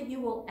hope that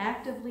you will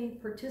actively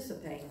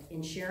participate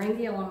in sharing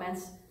the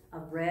elements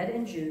of bread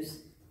and juice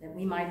that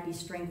we might be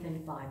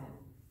strengthened by them.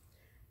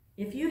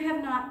 If you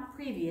have not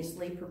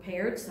previously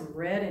prepared some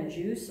bread and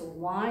juice or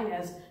wine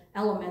as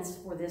elements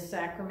for this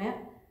sacrament,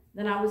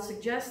 then I would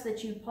suggest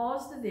that you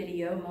pause the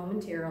video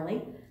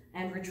momentarily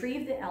and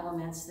retrieve the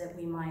elements that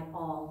we might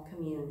all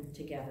commune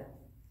together.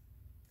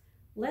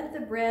 Let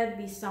the bread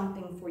be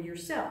something for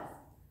yourself,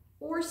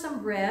 or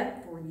some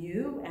bread for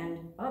you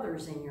and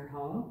others in your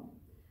home,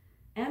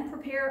 and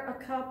prepare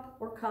a cup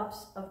or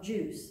cups of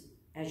juice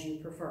as you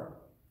prefer.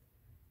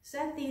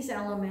 Set these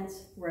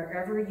elements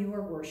wherever you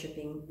are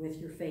worshiping with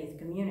your faith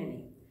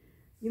community.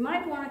 You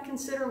might want to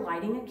consider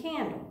lighting a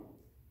candle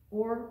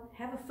or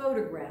have a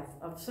photograph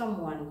of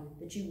someone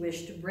that you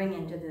wish to bring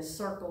into this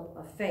circle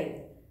of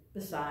faith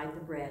beside the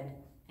bread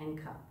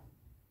and cup.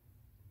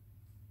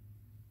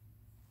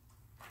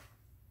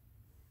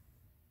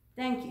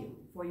 Thank you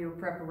for your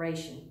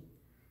preparation.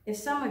 If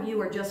some of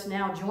you are just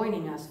now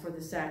joining us for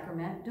the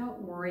sacrament,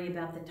 don't worry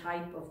about the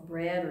type of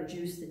bread or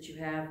juice that you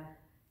have.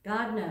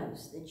 God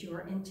knows that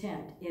your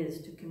intent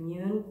is to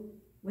commune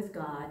with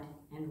God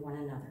and one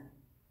another.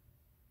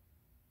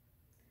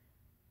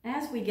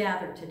 As we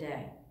gather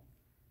today,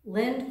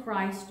 lend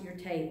Christ your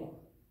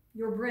table,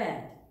 your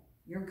bread,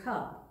 your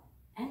cup,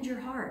 and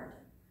your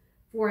heart,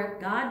 for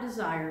God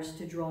desires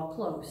to draw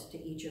close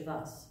to each of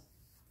us.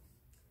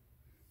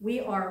 We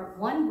are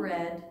one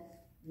bread,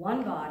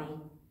 one body,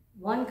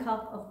 one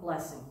cup of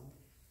blessing.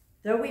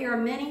 Though we are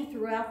many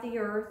throughout the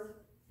earth,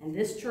 and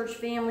this church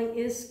family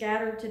is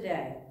scattered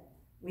today,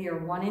 we are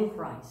one in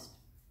Christ.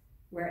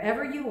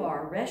 Wherever you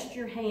are, rest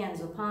your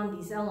hands upon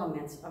these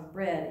elements of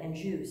bread and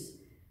juice,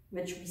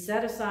 which we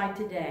set aside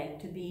today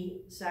to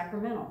be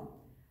sacramental.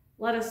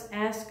 Let us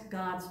ask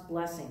God's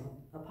blessing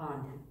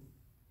upon them.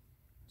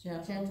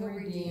 Gentle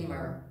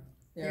Redeemer,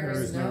 there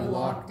is no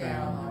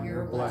lockdown on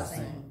your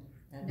blessing,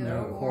 and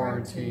no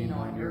quarantine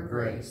on your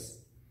grace.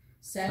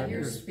 Send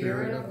your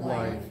spirit of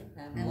life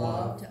and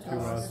love to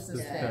us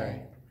this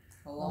day,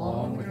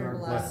 along with your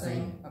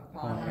blessing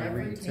upon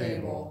every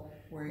table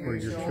where your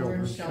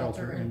children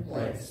shelter in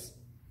place,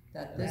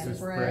 that this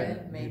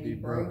bread may be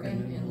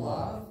broken in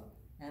love,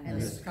 and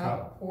this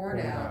cup poured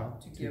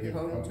out to give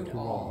hope to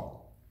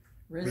all.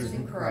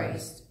 Risen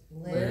Christ,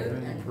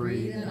 live and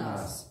breathe in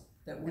us,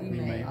 that we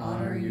may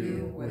honor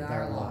you with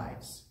our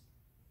lives.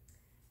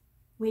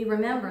 We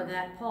remember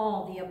that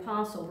Paul the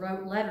Apostle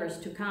wrote letters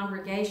to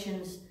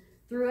congregations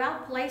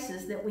throughout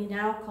places that we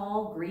now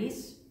call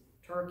Greece,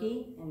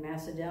 Turkey, and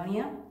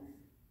Macedonia,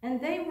 and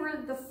they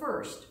were the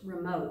first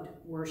remote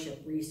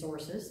worship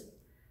resources.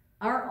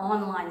 Our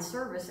online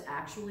service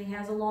actually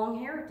has a long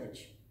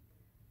heritage.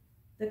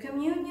 The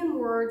communion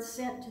words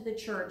sent to the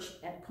church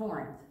at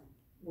Corinth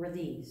were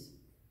these: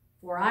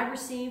 "For I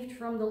received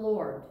from the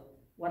Lord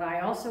what I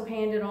also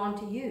handed on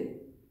to you,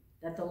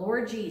 that the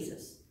Lord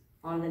Jesus,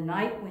 on the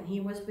night when he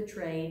was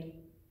betrayed,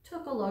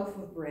 took a loaf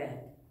of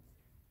bread,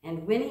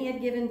 and when he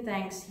had given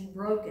thanks, he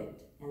broke it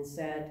and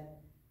said,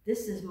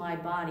 'This is my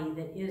body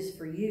that is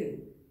for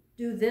you.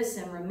 Do this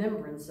in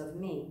remembrance of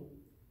me.'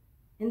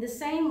 In the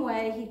same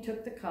way, he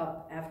took the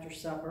cup after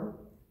supper,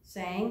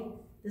 saying,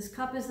 "This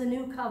cup is the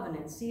new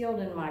covenant sealed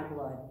in my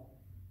blood.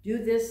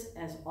 Do this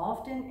as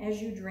often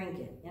as you drink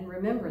it in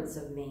remembrance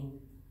of me.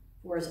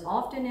 For as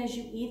often as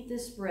you eat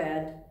this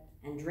bread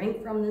and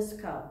drink from this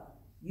cup,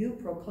 you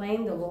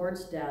proclaim the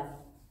Lord's death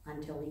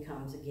until he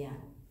comes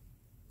again."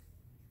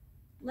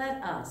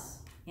 Let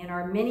us, in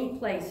our many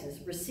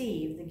places,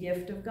 receive the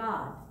gift of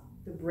God,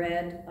 the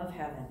bread of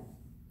heaven.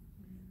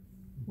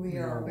 We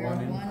are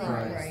one in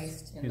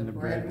Christ in the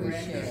bread we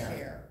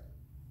share.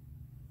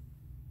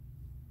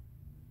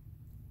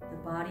 The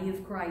body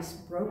of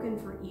Christ broken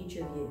for each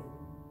of you.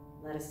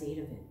 Let us eat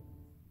of it.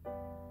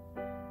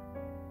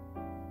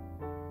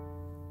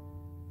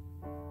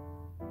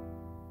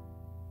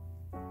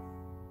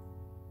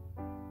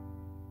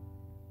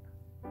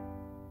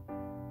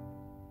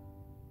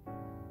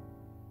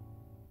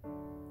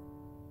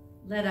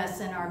 Let us,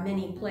 in our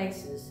many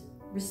places,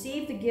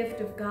 receive the gift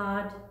of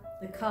God,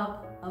 the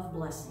cup of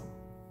blessing.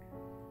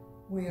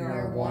 We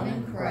are one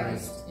in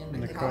Christ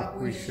in the cup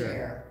we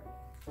share.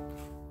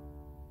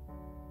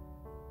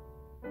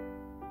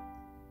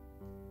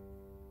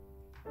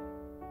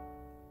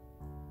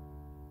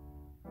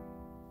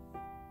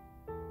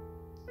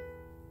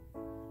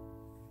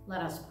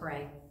 Let us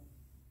pray.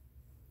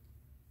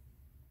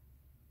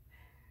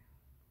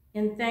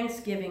 In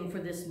thanksgiving for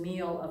this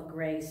meal of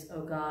grace,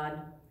 O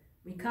God,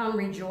 we come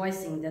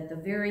rejoicing that the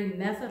very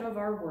method of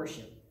our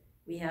worship,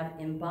 we have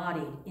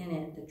embodied in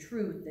it the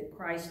truth that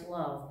Christ's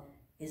love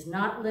is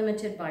not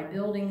limited by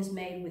buildings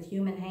made with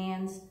human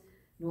hands,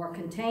 nor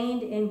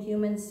contained in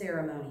human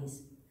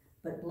ceremonies,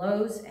 but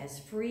blows as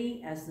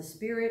free as the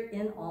Spirit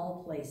in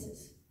all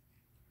places.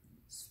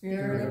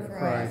 Spirit of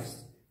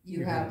Christ,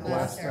 you have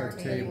blessed our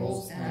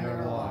tables and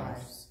our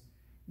lives.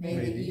 May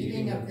the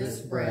eating of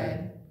this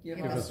bread give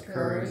us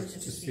courage to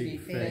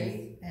speak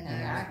faith and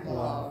act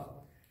love,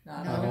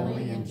 not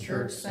only in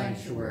church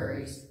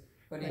sanctuaries,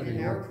 but in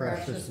your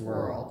precious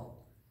world.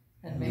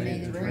 And may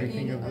the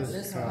drinking of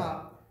this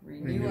cup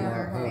renew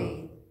our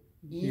hope,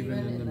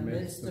 even in the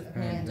midst of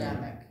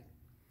pandemic.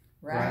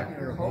 Wrap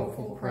your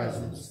hopeful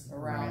presence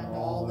around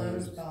all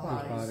those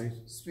bodies,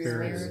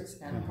 spirits,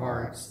 and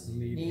hearts that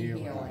need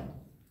healing.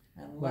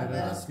 And let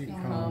us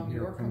become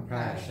your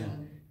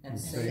compassion and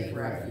safe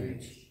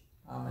refuge.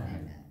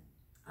 Amen.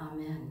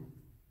 Amen.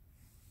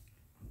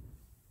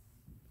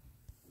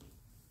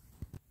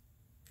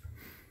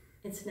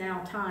 It's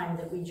now time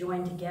that we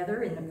join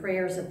together in the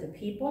prayers of the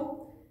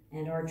people,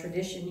 and our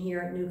tradition here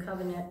at New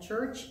Covenant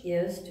Church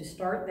is to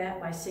start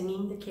that by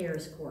singing the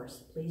Cares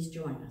Chorus. Please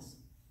join us.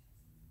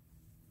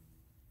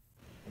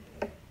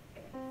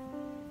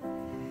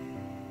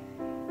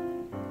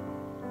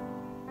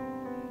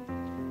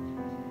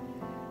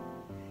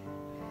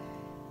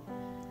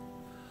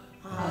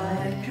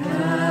 I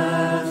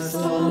cast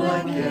all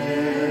my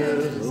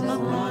cares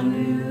upon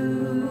you.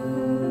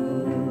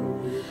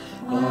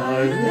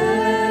 I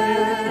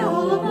lay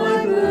all of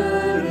my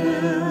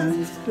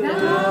burdens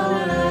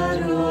down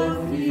at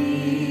your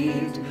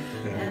feet.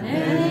 And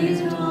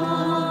any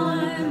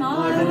time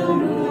I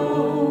don't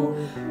know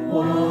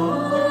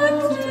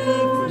what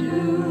to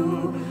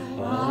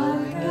do,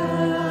 I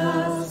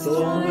cast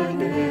all my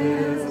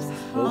cares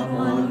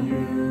upon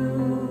you.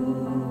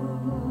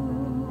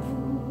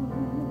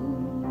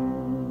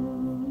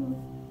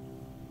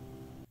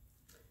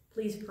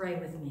 Please pray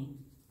with me.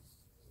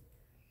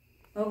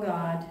 O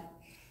God,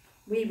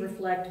 we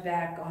reflect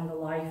back on the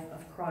life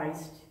of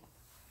Christ,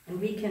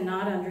 and we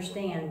cannot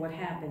understand what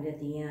happened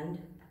at the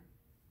end.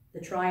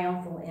 The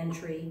triumphal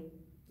entry,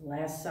 the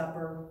Last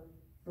Supper,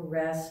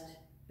 arrest,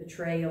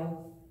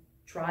 betrayal,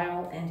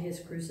 trial, and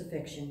his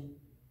crucifixion.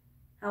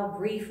 How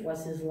brief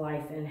was his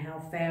life and how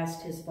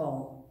fast his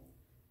fall.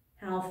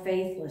 How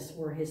faithless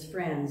were his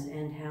friends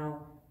and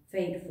how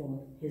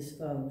fateful his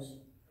foes.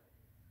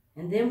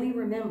 And then we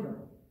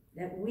remember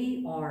that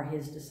we are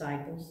his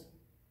disciples.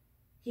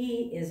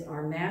 He is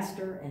our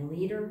master and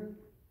leader,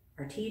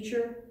 our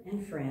teacher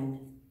and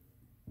friend.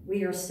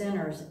 We are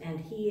sinners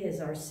and he is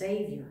our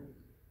Savior.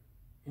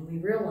 And we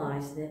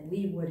realize that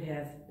we would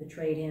have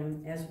betrayed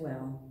him as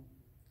well.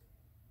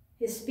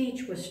 His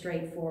speech was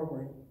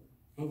straightforward,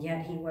 and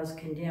yet he was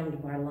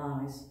condemned by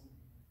lies.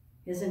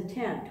 His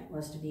intent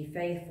was to be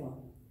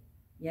faithful,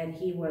 yet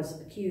he was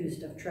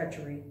accused of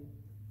treachery.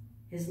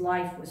 His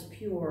life was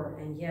pure,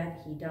 and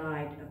yet he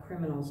died a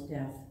criminal's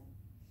death.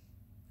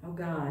 O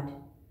God,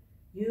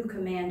 you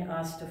command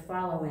us to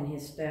follow in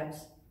his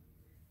steps.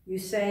 You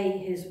say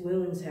his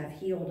wounds have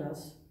healed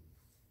us.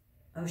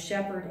 O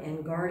shepherd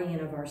and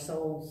guardian of our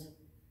souls,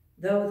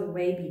 though the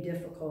way be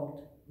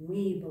difficult,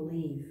 we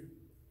believe.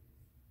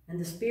 And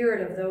the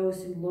spirit of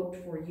those who looked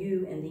for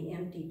you in the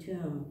empty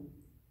tomb,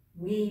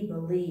 we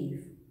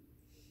believe.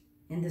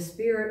 In the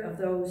spirit of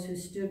those who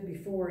stood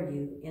before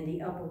you in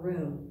the upper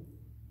room,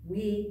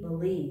 we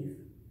believe.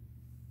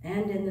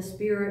 And in the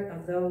spirit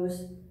of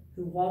those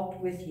who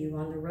walked with you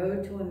on the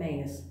road to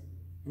Emmaus,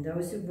 and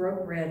those who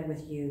broke bread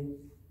with you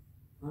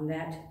on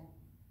that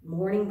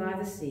morning by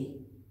the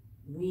sea,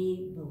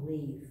 we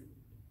believe.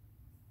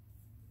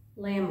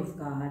 Lamb of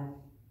God,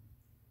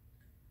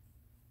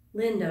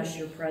 Lend us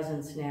your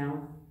presence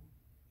now,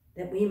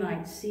 that we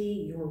might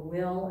see your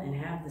will and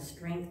have the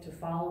strength to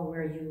follow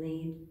where you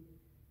lead.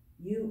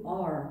 You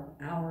are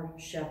our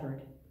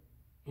shepherd,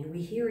 and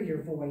we hear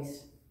your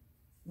voice.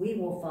 We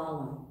will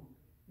follow,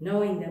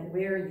 knowing that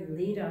where you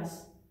lead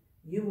us,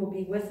 you will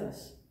be with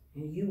us,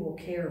 and you will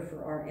care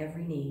for our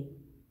every need.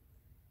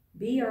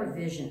 Be our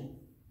vision,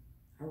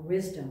 our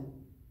wisdom,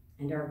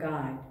 and our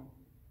guide,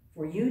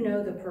 for you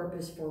know the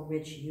purpose for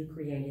which you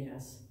created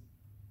us.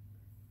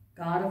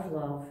 God of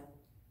love,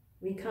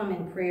 we come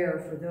in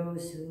prayer for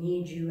those who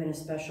need you in a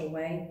special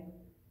way.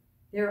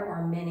 There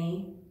are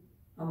many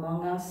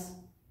among us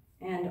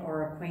and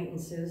our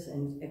acquaintances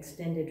and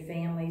extended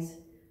families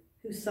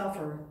who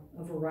suffer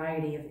a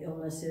variety of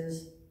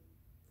illnesses.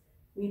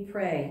 We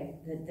pray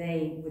that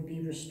they would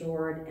be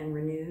restored and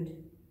renewed.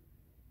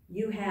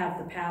 You have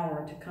the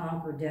power to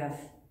conquer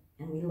death,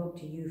 and we look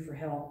to you for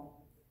help.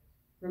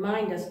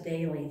 Remind us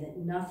daily that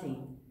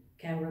nothing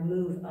can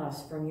remove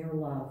us from your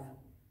love,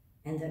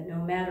 and that no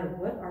matter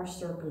what our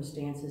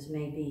circumstances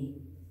may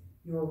be,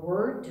 your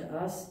word to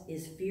us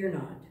is fear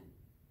not.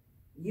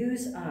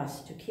 Use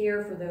us to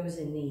care for those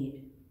in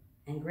need,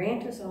 and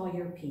grant us all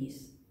your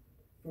peace.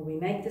 For we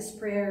make this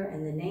prayer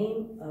in the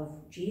name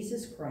of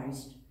Jesus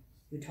Christ,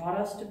 who taught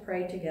us to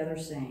pray together,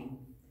 saying,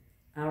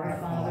 Our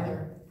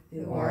Father,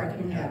 who art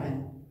in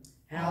heaven,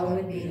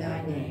 hallowed be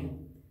thy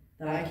name.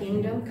 Thy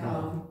kingdom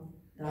come,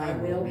 thy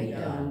will be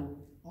done,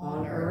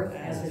 on earth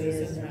as it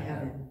is in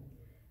heaven.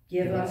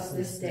 Give us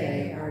this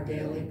day our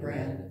daily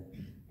bread,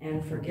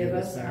 and forgive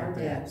us our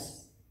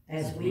debts,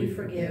 as we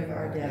forgive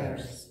our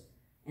debtors.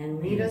 And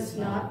lead us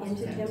not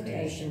into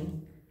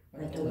temptation,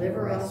 but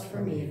deliver us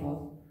from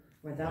evil.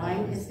 For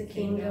thine is the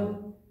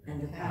kingdom,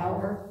 and the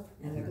power,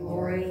 and the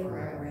glory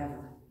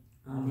forever.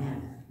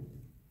 Amen.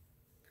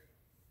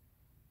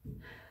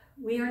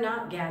 We are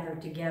not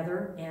gathered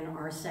together in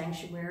our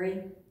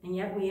sanctuary, and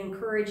yet we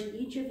encourage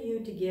each of you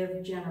to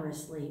give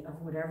generously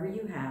of whatever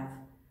you have,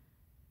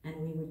 and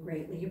we would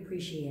greatly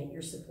appreciate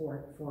your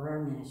support for our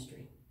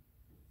ministry.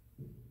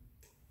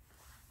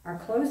 Our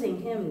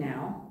closing hymn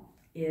now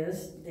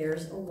is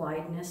There's a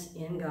Wideness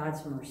in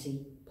God's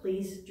Mercy.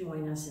 Please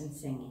join us in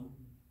singing.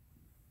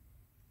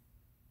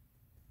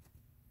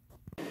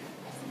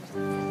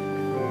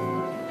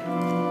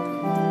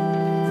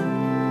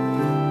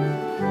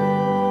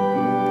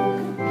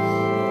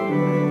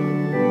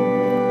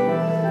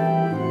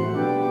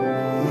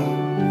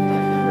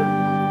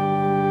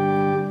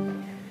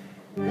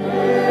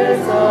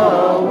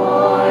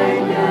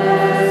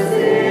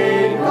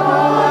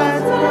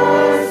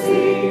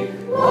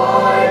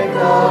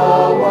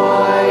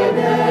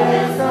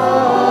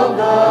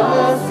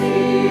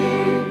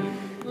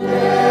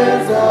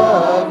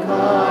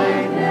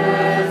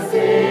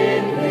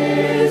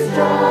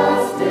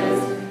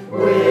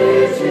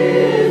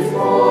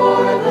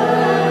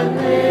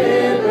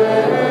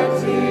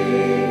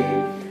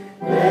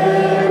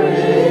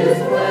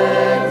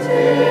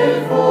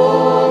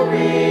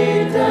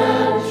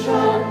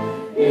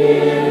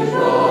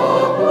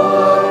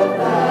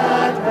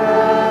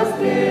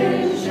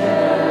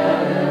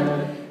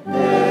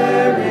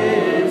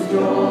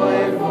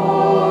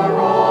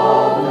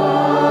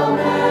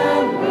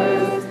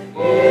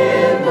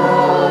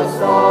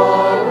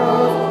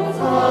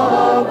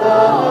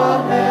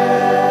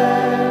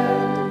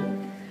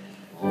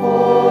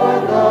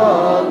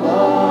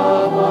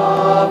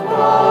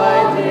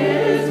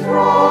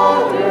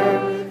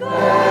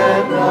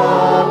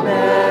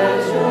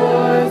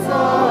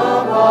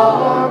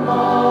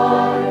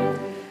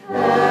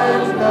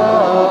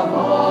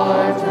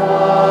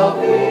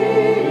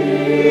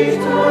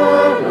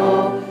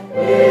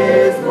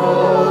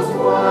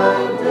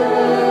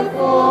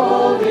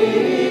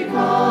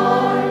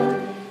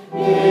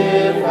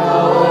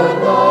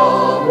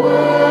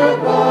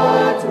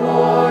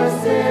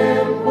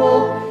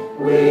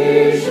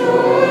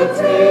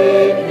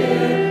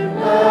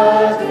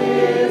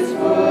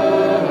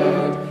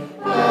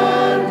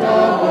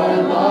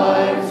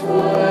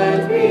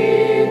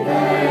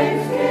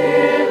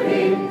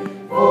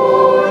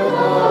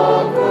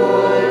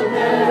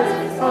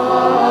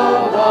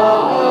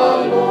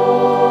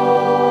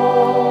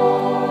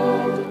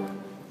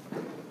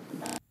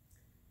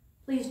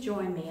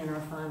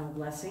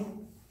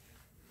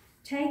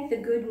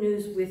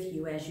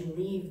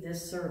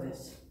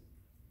 Service.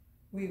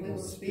 We will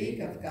speak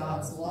of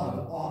God's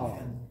love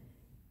often.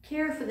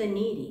 Care for the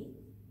needy,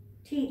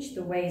 teach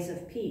the ways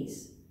of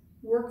peace,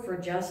 work for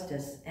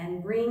justice,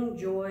 and bring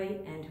joy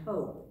and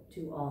hope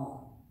to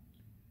all.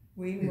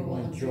 We will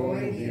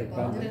enjoy the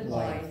abundant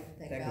life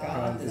that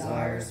God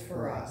desires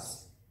for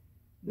us.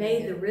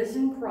 May the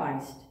risen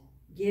Christ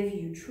give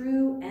you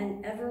true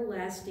and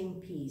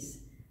everlasting peace,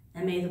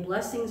 and may the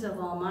blessings of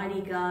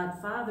Almighty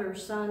God, Father,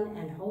 Son,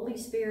 and Holy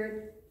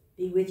Spirit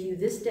be with you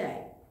this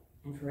day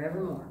and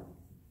forevermore.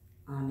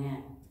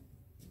 Amen.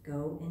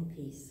 Go in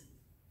peace.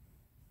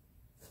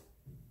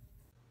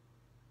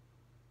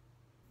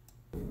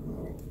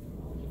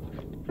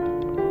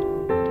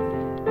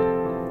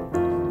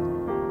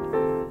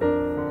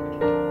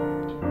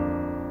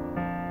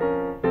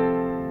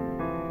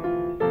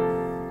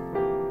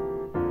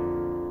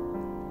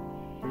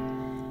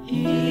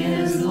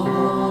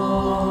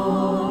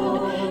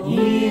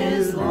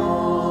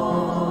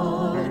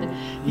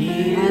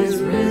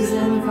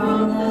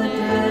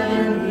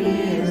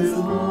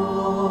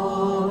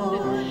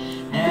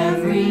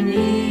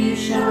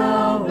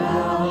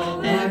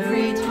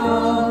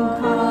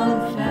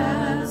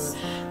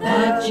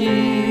 that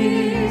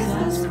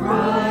Jesus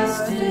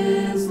Christ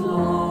is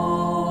Lord.